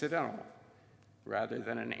coincidental, rather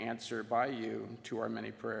than an answer by you to our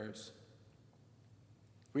many prayers.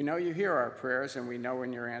 We know you hear our prayers, and we know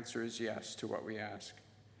when your answer is yes to what we ask.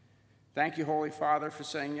 Thank you, Holy Father, for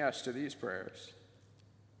saying yes to these prayers.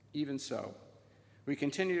 Even so, we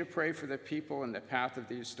continue to pray for the people in the path of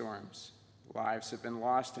these storms. Lives have been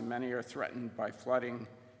lost, and many are threatened by flooding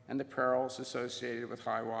and the perils associated with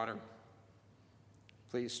high water.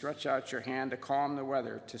 Please stretch out your hand to calm the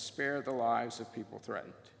weather, to spare the lives of people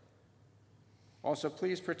threatened. Also,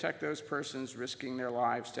 please protect those persons risking their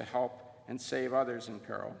lives to help and save others in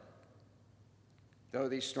peril. Though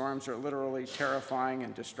these storms are literally terrifying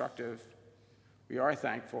and destructive, we are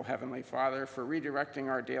thankful, Heavenly Father, for redirecting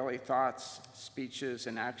our daily thoughts, speeches,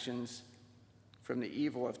 and actions from the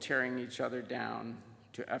evil of tearing each other down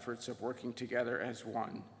to efforts of working together as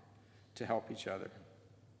one to help each other.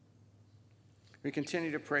 We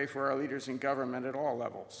continue to pray for our leaders in government at all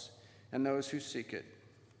levels and those who seek it.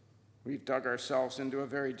 We've dug ourselves into a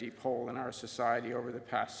very deep hole in our society over the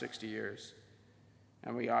past 60 years,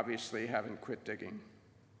 and we obviously haven't quit digging.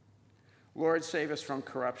 Lord, save us from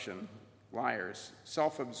corruption, liars,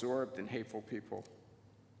 self-absorbed and hateful people.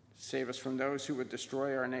 Save us from those who would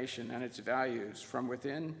destroy our nation and its values from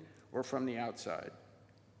within or from the outside.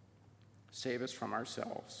 Save us from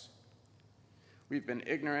ourselves. We've been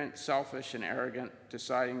ignorant, selfish, and arrogant,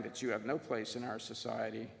 deciding that you have no place in our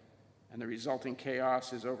society, and the resulting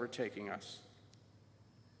chaos is overtaking us.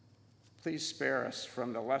 Please spare us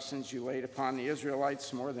from the lessons you laid upon the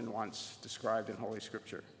Israelites more than once, described in Holy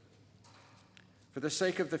Scripture. For the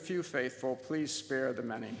sake of the few faithful, please spare the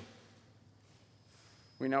many.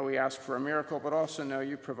 We know we ask for a miracle, but also know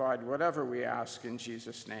you provide whatever we ask in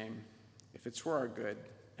Jesus' name, if it's for our good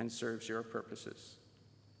and serves your purposes.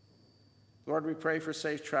 Lord, we pray for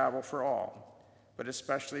safe travel for all, but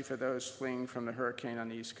especially for those fleeing from the hurricane on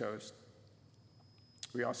the East Coast.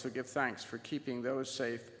 We also give thanks for keeping those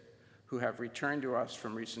safe who have returned to us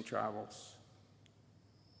from recent travels.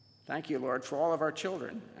 Thank you, Lord, for all of our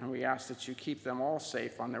children, and we ask that you keep them all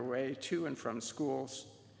safe on their way to and from schools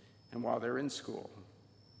and while they're in school.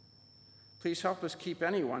 Please help us keep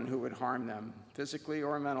anyone who would harm them, physically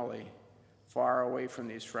or mentally, far away from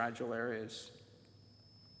these fragile areas.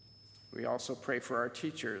 We also pray for our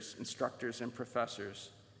teachers, instructors, and professors,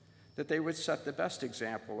 that they would set the best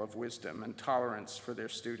example of wisdom and tolerance for their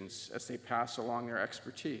students as they pass along their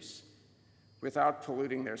expertise, without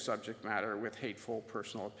polluting their subject matter with hateful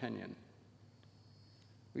personal opinion.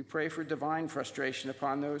 We pray for divine frustration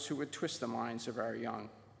upon those who would twist the minds of our young,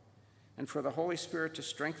 and for the Holy Spirit to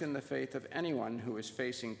strengthen the faith of anyone who is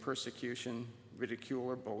facing persecution, ridicule,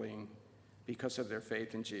 or bullying because of their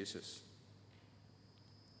faith in Jesus.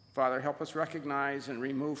 Father, help us recognize and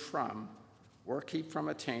remove from, or keep from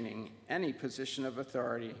attaining, any position of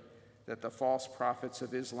authority that the false prophets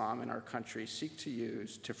of Islam in our country seek to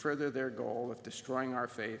use to further their goal of destroying our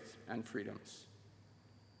faith and freedoms.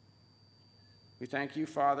 We thank you,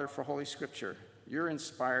 Father, for Holy Scripture, your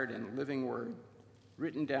inspired and living word,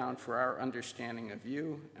 written down for our understanding of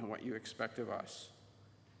you and what you expect of us.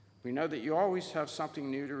 We know that you always have something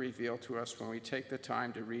new to reveal to us when we take the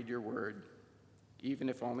time to read your word, even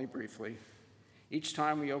if only briefly, each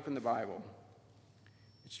time we open the Bible.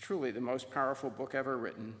 It's truly the most powerful book ever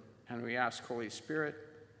written, and we ask, Holy Spirit,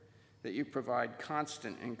 that you provide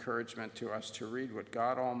constant encouragement to us to read what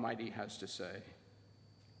God Almighty has to say.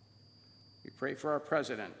 We pray for our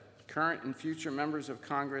president, current and future members of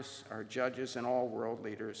Congress, our judges, and all world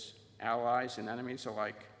leaders, allies and enemies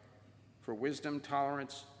alike, for wisdom,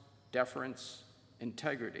 tolerance, deference,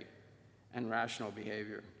 integrity, and rational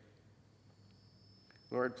behavior.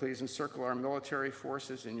 Lord, please encircle our military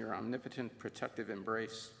forces in your omnipotent protective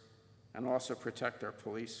embrace, and also protect our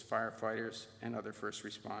police, firefighters, and other first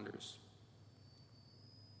responders.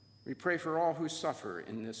 We pray for all who suffer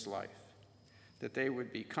in this life, that they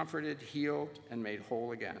would be comforted, healed, and made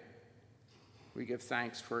whole again. We give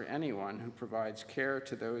thanks for anyone who provides care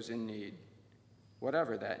to those in need,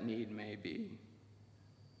 whatever that need may be.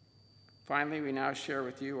 Finally, we now share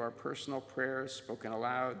with you our personal prayers spoken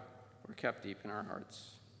aloud or kept deep in our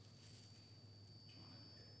hearts.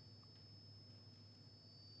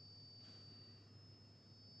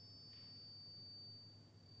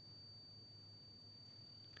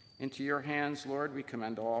 Into your hands, Lord, we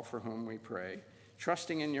commend all for whom we pray,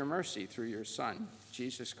 trusting in your mercy through your Son,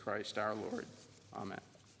 Jesus Christ our Lord. Amen.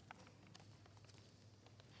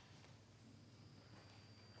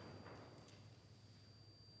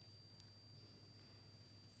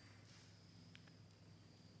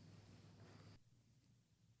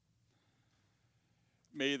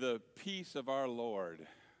 May the peace of our Lord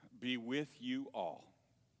be with you all.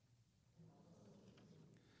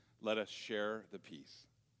 Let us share the peace.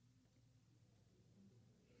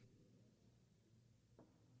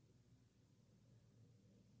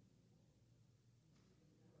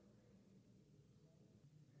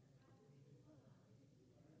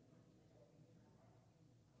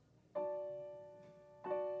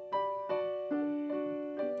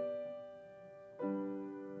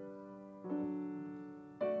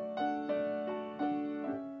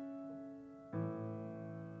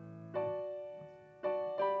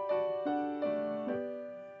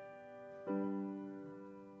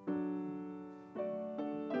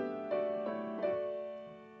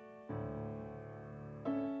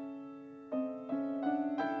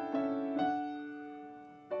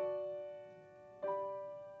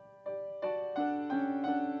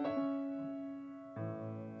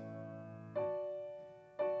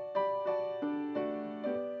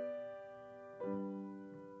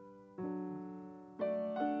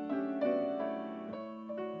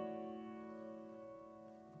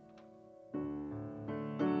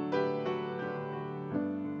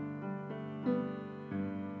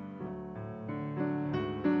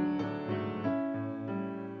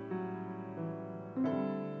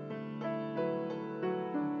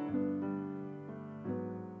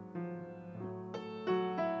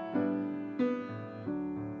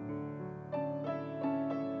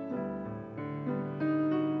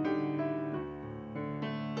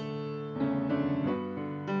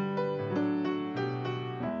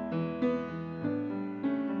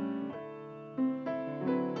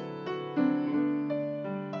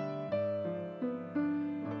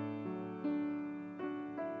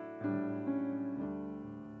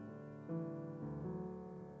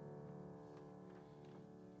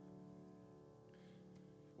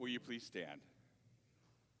 Will you please stand?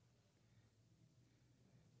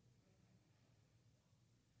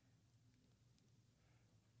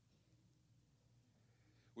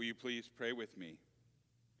 Will you please pray with me?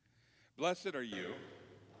 Blessed are you,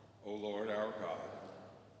 O Lord our God,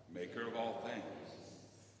 maker of all things.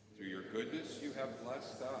 Through your goodness you have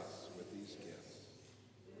blessed us with these gifts.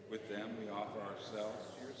 With them we offer ourselves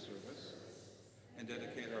to your service and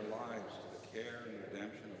dedicate our lives to the care and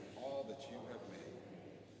redemption of all that you have made.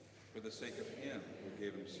 For the sake of him who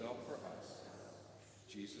gave himself for us,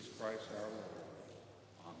 Jesus Christ our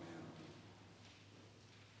Lord. Amen.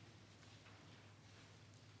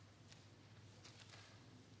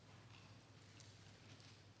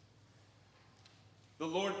 The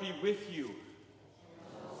Lord be with you.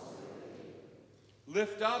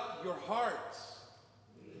 Lift up your hearts.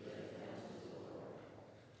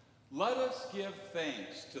 Let us give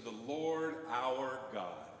thanks to the Lord our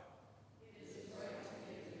God.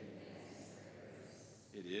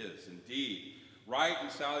 It is indeed right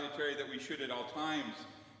and salutary that we should at all times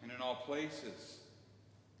and in all places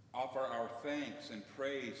offer our thanks and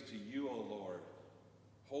praise to you, O Lord,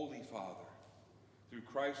 Holy Father, through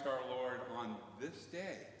Christ our Lord, on this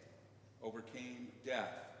day overcame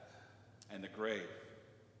death and the grave,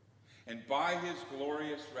 and by his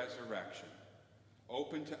glorious resurrection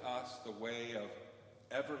opened to us the way of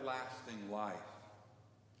everlasting life.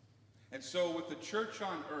 And so with the church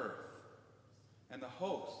on earth and the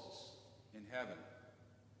hosts in heaven,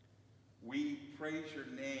 we praise your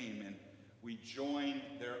name and we join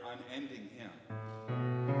their unending hymn.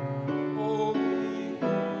 Holy,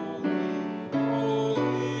 holy,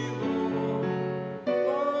 holy Lord,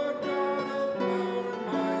 Lord God of power and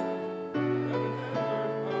might, heaven and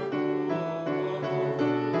earth are full of your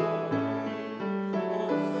glory.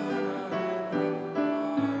 Hosanna in the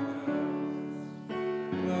highest.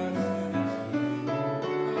 Blessed is he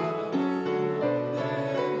who comes in the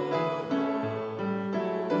name of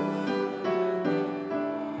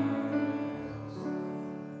the Lord.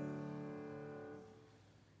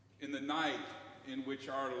 In the night in which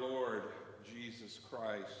our Lord Jesus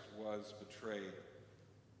Christ was betrayed,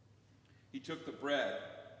 he took the bread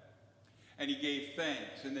and he gave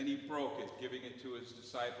thanks, and then he broke it, giving it to his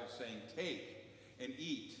disciples, saying, "Take and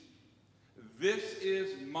eat. This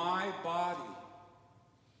is my body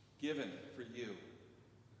given for you.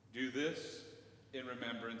 Do this in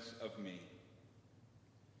remembrance of me."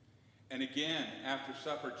 And again, after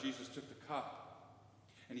supper, Jesus took the cup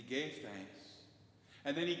and he gave thanks.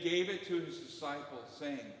 And then he gave it to his disciples,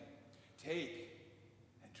 saying, "Take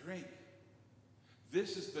and drink.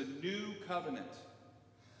 This is the new covenant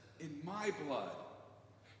in my blood,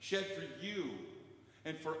 shed for you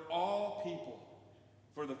and for all people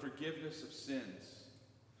for the forgiveness of sins.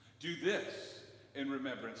 Do this in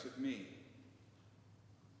remembrance of me."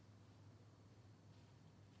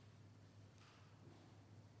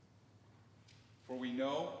 For we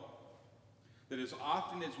know that as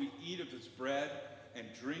often as we eat of this bread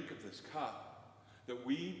and drink of this cup, that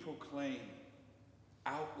we proclaim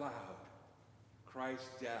out loud Christ's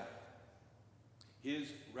death, his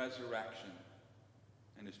resurrection,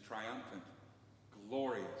 and his triumphant,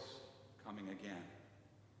 glorious coming again.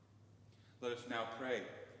 Let us now pray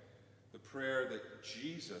the prayer that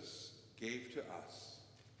Jesus gave to us.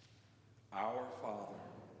 Our Father,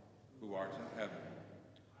 who art in heaven,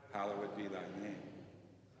 hallowed be thy name.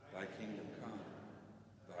 Thy kingdom come,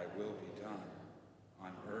 thy will be done,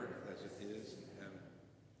 on earth as it is in heaven.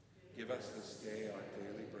 Give us this day our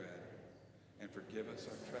daily bread, and forgive us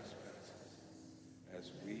our trespasses,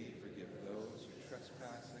 as we forgive those who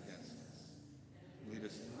trespass against us. Lead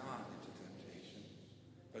us not into temptation,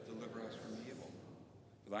 but deliver us from evil.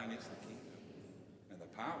 For thine is the kingdom, and the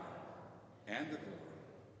power, and the glory,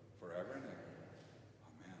 forever and ever.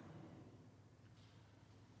 Amen.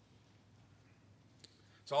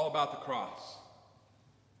 It's all about the cross.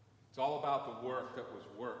 It's all about the work that was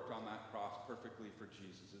worked on that cross perfectly for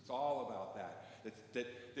Jesus. It's all about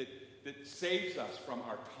that saves us from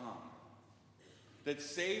our tongue, that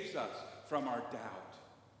saves us from our doubt,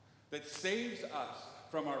 that saves us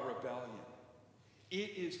from our rebellion.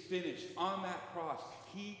 It is finished on that cross.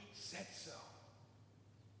 He said so.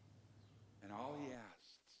 And all he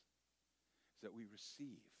asks is that we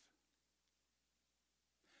receive,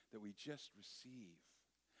 that we just receive.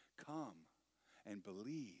 Come and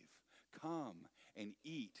believe. Come and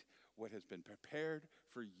eat what has been prepared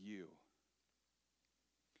for you.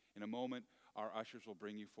 In a moment, our ushers will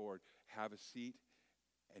bring you forward. Have a seat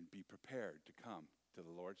and be prepared to come to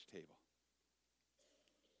the Lord's table.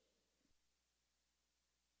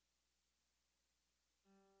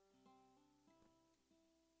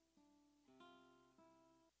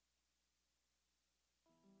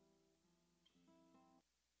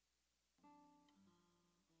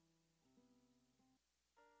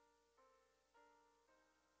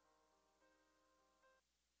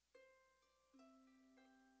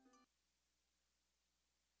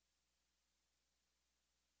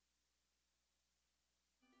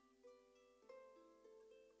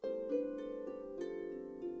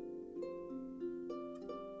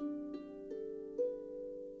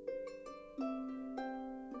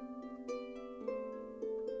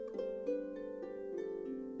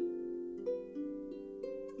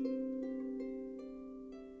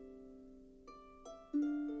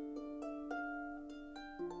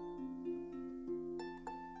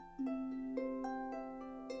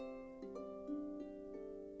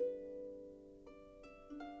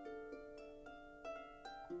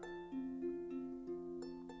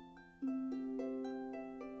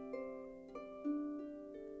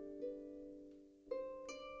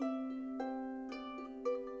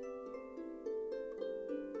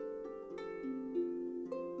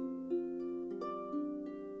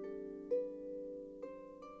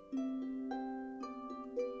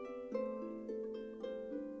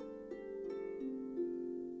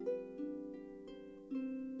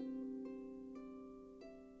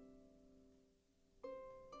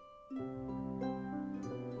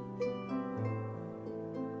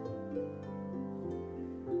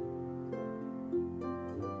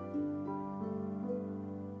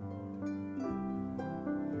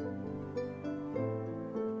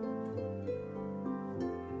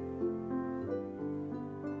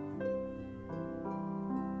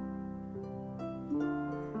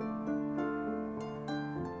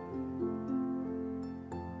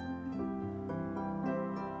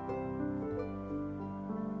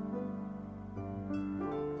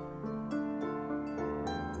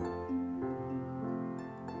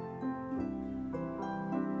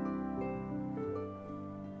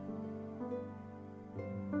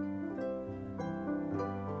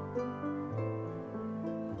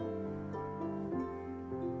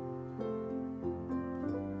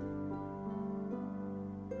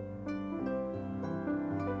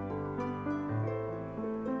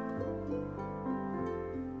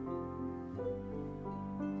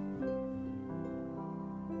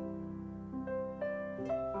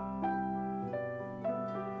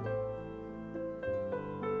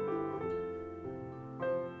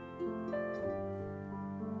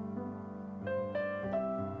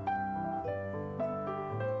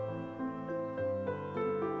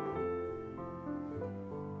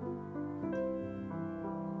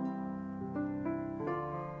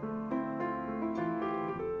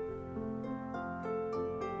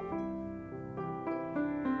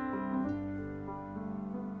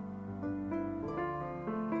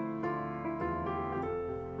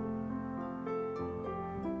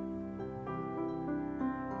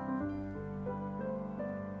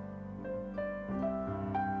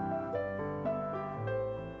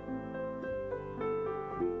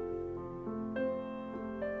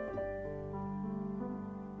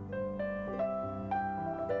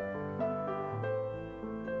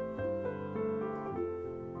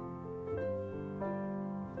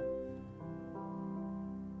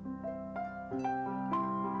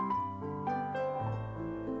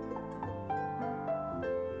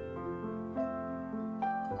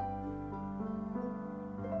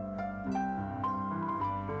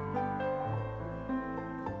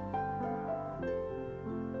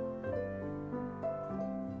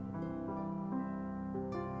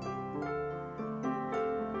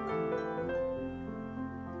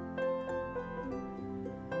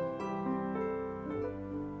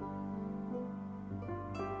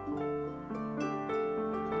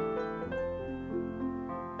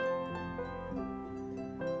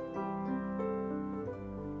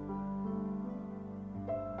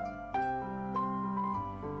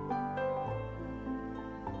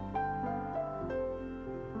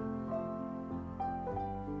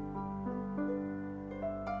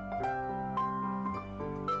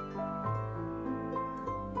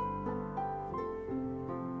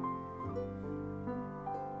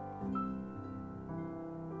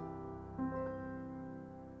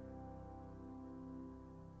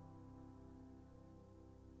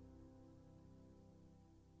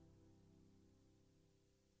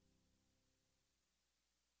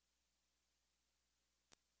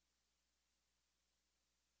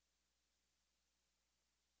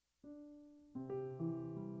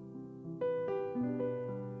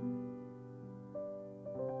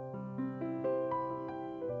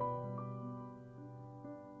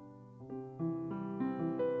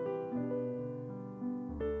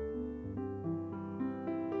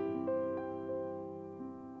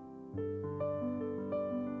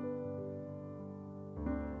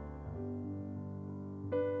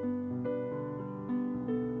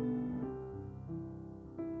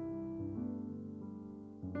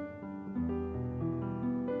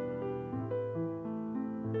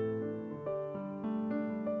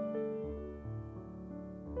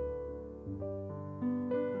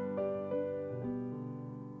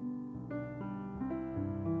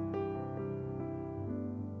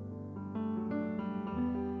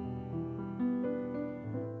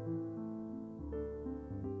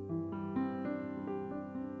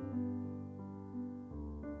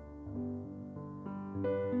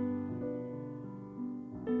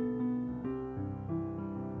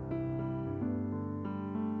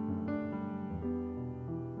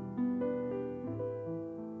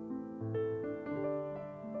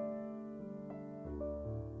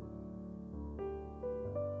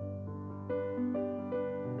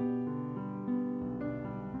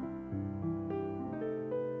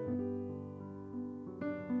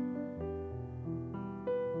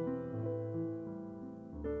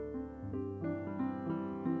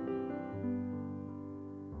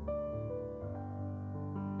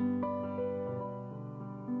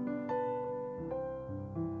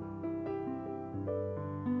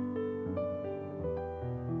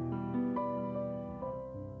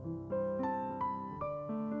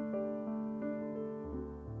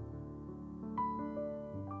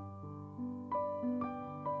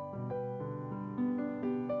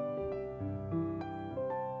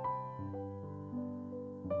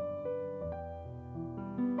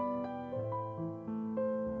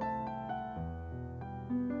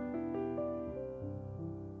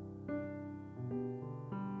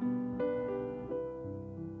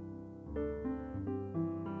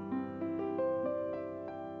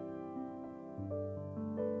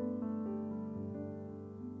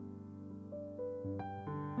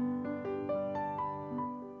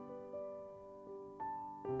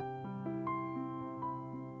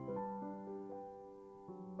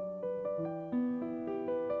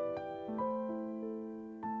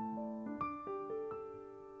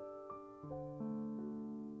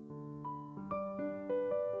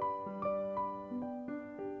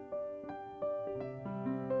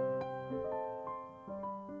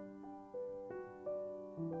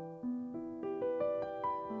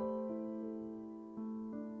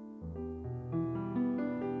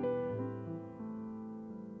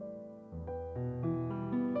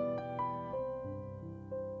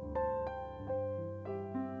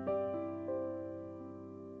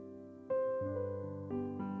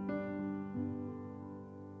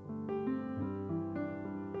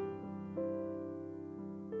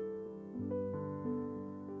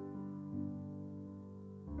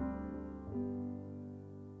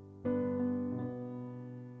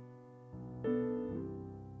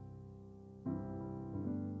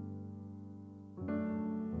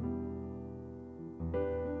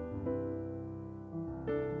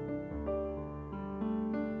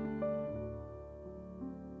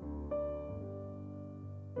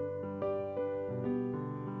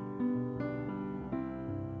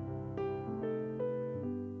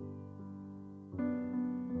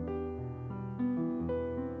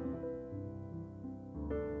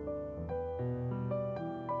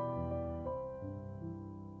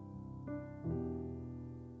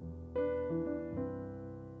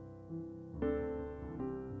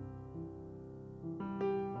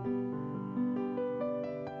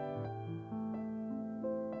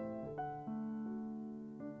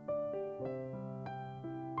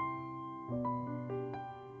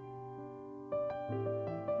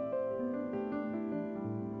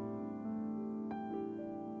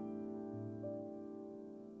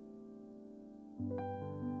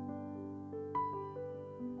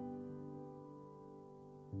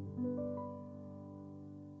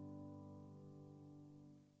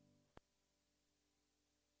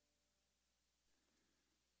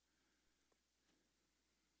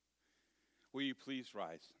 Will you please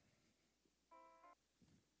rise?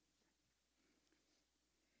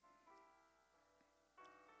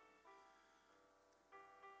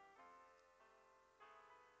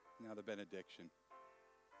 Now the benediction.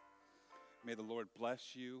 May the Lord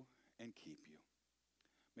bless you and keep you.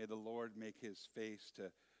 May the Lord make his face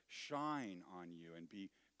to shine on you and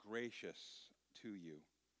be gracious to you.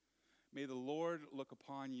 May the Lord look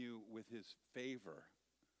upon you with his favor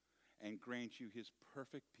and grant you his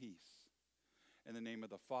perfect peace. In the name of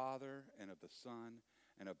the Father, and of the Son,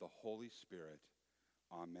 and of the Holy Spirit.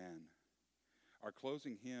 Amen. Our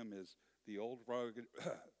closing hymn is the old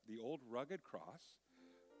rugged cross.